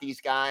we've got these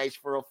guys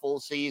for a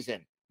full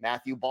season.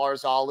 Matthew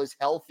Barzal is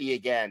healthy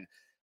again.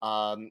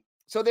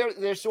 So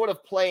they're sort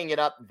of playing it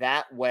up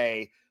that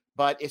way.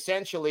 But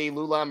essentially,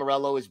 Lou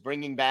Lamoriello is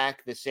bringing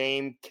back the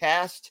same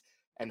cast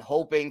and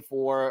hoping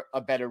for a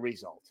better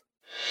result.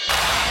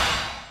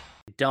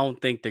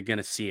 Don't think they're going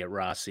to see it,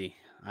 Rossi.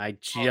 I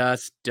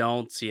just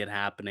don't see it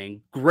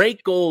happening.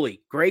 Great goalie,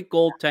 great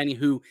goaltending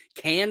who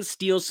can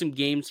steal some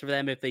games for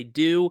them. If they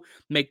do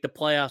make the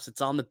playoffs,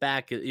 it's on the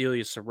back of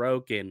Ilya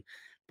Sorokin.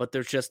 But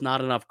there's just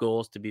not enough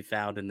goals to be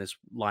found in this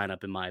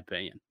lineup, in my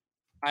opinion.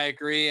 I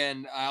agree,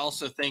 and I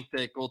also think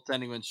that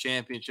goaltending wins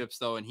championships,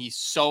 though, and he's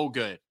so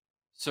good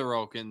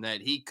Sorokin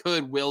that he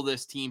could will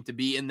this team to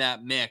be in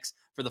that mix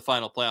for the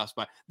final playoff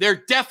spot.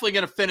 They're definitely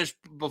going to finish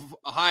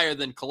higher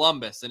than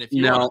Columbus. And if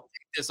you want to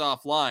take this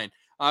offline,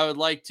 I would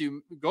like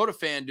to go to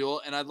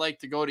FanDuel and I'd like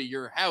to go to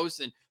your house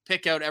and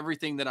pick out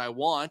everything that I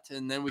want,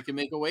 and then we can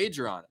make a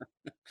wager on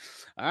it.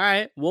 All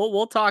right.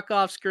 We'll talk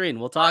off screen.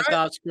 We'll talk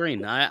off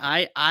screen.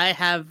 I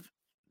have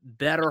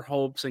better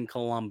hopes in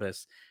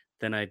Columbus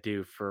than I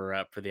do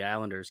for the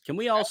Islanders. Can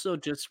we also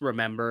just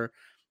remember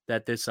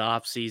that this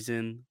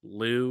offseason,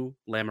 Lou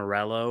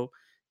Lamoriello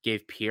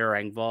gave Pierre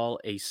Engvall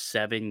a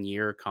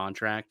 7-year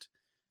contract?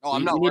 Oh,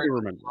 I'm not worried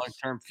about the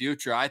long-term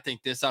future. I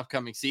think this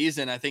upcoming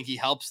season, I think he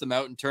helps them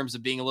out in terms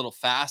of being a little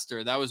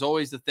faster. That was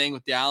always the thing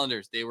with the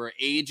Islanders. They were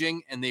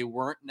aging and they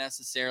weren't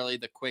necessarily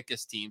the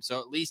quickest team.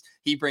 So at least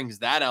he brings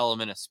that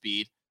element of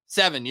speed.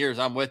 7 years,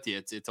 I'm with you.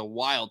 It's a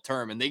wild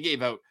term. And they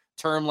gave out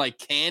term like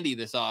candy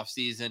this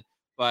offseason,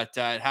 but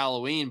at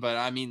Halloween. But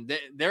I mean,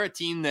 they're a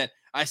team that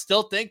I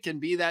still think can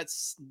be that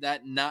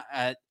not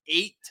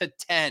 8 to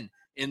 10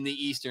 in the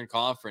Eastern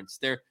Conference.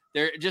 They're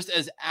just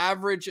as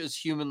average as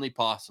humanly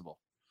possible.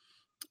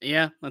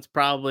 Yeah, that's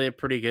probably a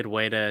pretty good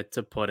way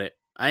to put it.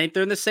 I think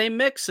they're in the same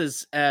mix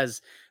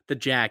as the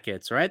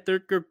Jackets, right?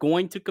 They're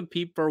going to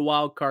compete for a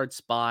wild card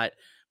spot,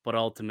 but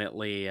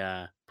ultimately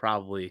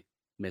probably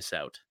miss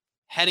out.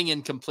 Heading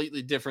in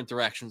completely different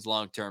directions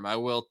long term. I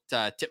will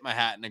tip my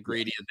hat and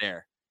agree to you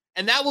there.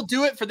 And that will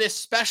do it for this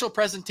special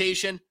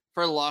presentation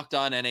for Locked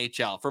On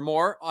NHL. For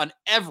more on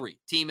every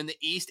team in the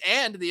East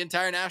and the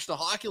entire National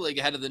Hockey League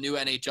ahead of the new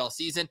NHL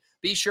season,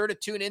 be sure to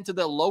tune into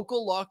the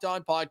local Locked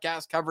On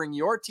podcast covering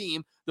your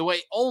team the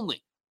way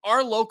only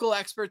our local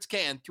experts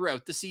can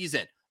throughout the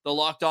season. The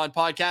Locked On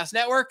Podcast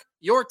Network,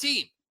 your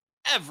team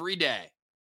every day.